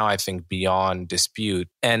 It's now, I think, beyond dispute.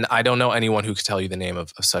 And I don't know anyone who could tell you the name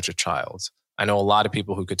of such a child. I know a lot of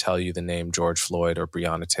people who could tell you the name George Floyd or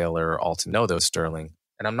Breonna Taylor or Alton Sterling.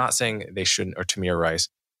 And I'm not saying they shouldn't, or Tamir Rice.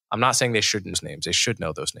 I'm not saying they shouldn't know those names. They should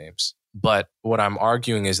know those names. But what I'm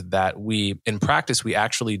arguing is that in practice, we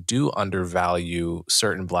actually do undervalue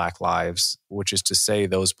certain Black lives, which is to say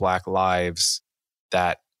those Black lives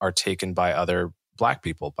that are taken by other Black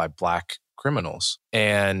people, by Black criminals.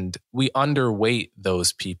 And we underweight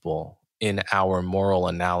those people in our moral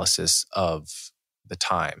analysis of the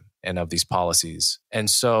time and of these policies. And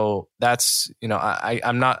so that's,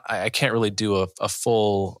 I can't really do a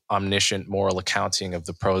full omniscient moral accounting of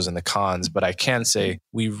the pros and the cons, but I can say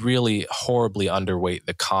we really horribly underweight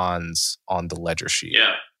the cons on the ledger sheet.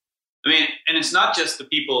 Yeah. I mean, and it's not just the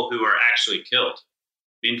people who are actually killed.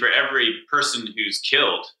 I mean, for every person who's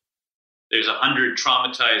killed, there's 100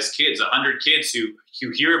 traumatized kids, 100 kids who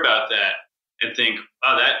hear about that and think,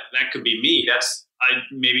 oh, that could be me. I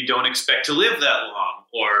maybe don't expect to live that long,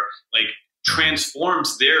 or like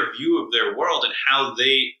transforms their view of their world and how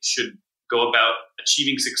they should go about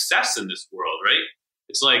achieving success in this world, right?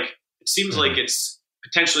 It's like, it seems like it's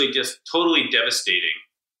potentially just totally devastating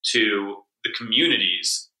to the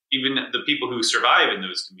communities, even the people who survive in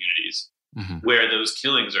those communities where those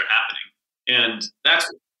killings are happening. And that's...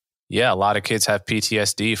 Yeah, a lot of kids have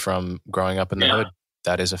PTSD from growing up in the hood.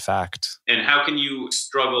 That is a fact. And how can you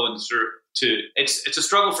struggle and it's a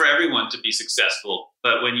struggle for everyone to be successful.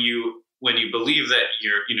 But when you believe that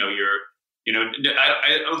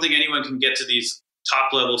I don't think anyone can get to these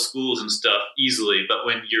top level schools and stuff easily. But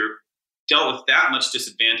when you're dealt with that much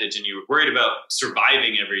disadvantage and you're worried about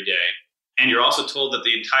surviving every day, and you're also told that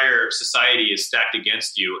the entire society is stacked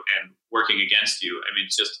against you and working against you, I mean,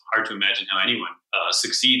 it's just hard to imagine how anyone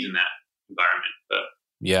succeeds in that environment. But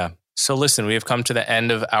yeah. So listen, we have come to the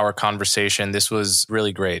end of our conversation. This was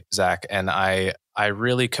really great, Zach. And I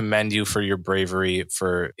really commend you for your bravery.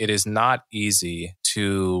 For it is not easy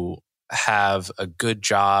to have a good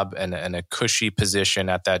job and a cushy position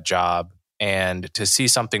at that job, and to see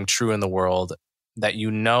something true in the world that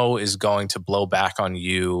is going to blow back on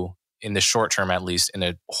you in the short term, at least, in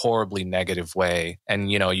a horribly negative way.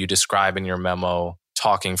 And, you describe in your memo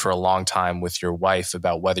talking for a long time with your wife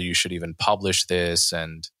about whether you should even publish this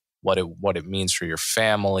and what it means for your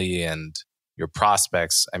family and your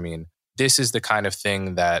prospects. I mean, this is the kind of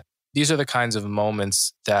thing these are the kinds of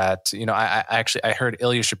moments that, I heard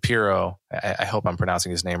Ilya Shapiro, I hope I'm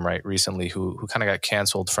pronouncing his name right, recently, who kind of got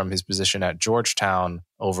canceled from his position at Georgetown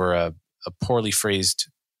over a poorly phrased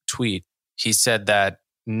tweet. He said that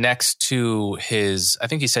next to his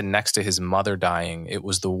mother dying, it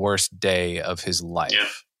was the worst day of his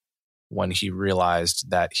life when he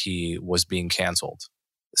realized that he was being canceled.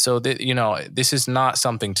 So this is not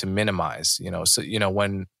something to minimize, So,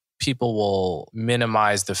 when people will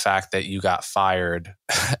minimize the fact that you got fired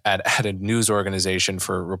at a news organization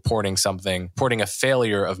for reporting a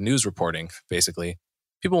failure of news reporting, basically,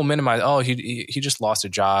 people will minimize, oh, he just lost a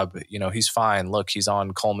job. He's fine. Look, he's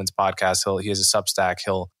on Coleman's podcast. He has a Substack.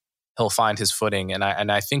 He'll find his footing. And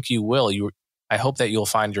I think you will. I hope that you'll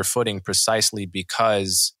find your footing precisely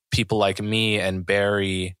because people like me and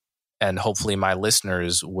Barry and hopefully my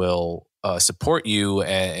listeners will support you,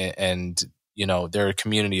 and they're a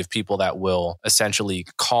community of people that will essentially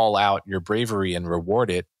call out your bravery and reward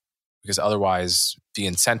it, because otherwise the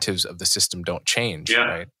incentives of the system don't change,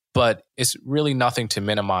 right? But it's really nothing to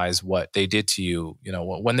minimize what they did to you.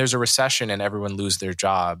 When there's a recession and everyone loses their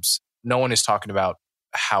jobs, no one is talking about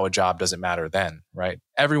how a job doesn't matter then, right?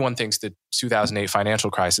 Everyone thinks the 2008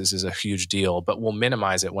 financial crisis is a huge deal, but we'll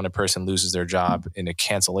minimize it when a person loses their job in a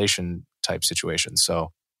cancellation type situation.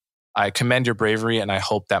 So I commend your bravery, and I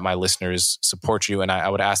hope that my listeners support you. And I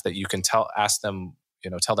would ask that you can tell them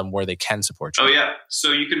where they can support you. Oh yeah.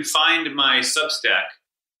 So you can find my Substack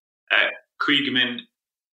at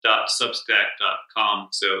Kriegman.substack.com.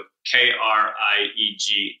 So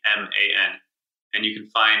Kriegman. And you can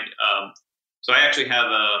find, so I actually have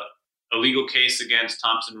a legal case against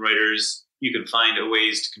Thomson Reuters. You can find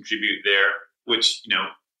ways to contribute there, which,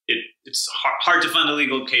 it's hard to fund a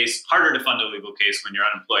legal case, harder to fund a legal case when you're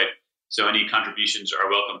unemployed. So any contributions are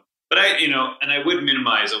welcome. But I would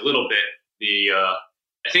minimize a little bit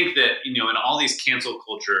I think that, in all these cancel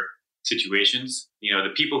culture situations,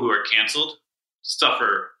 the people who are canceled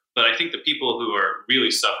suffer. But I think the people who are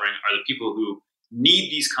really suffering are the people who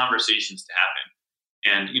need these conversations to happen.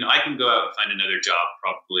 And, I can go out and find another job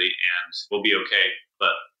probably, and we'll be okay.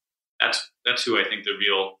 But that's who I think the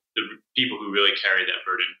people who really carry that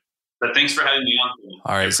burden. But thanks for having me on.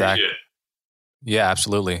 All right, Zach. Yeah,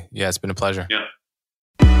 absolutely. Yeah, it's been a pleasure. Yeah.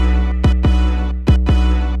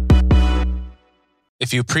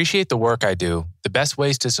 If you appreciate the work I do, the best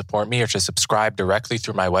ways to support me are to subscribe directly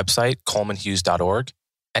through my website, colemanhughes.org,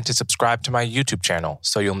 and to subscribe to my YouTube channel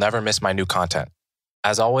so you'll never miss my new content.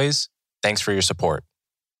 As always, thanks for your support.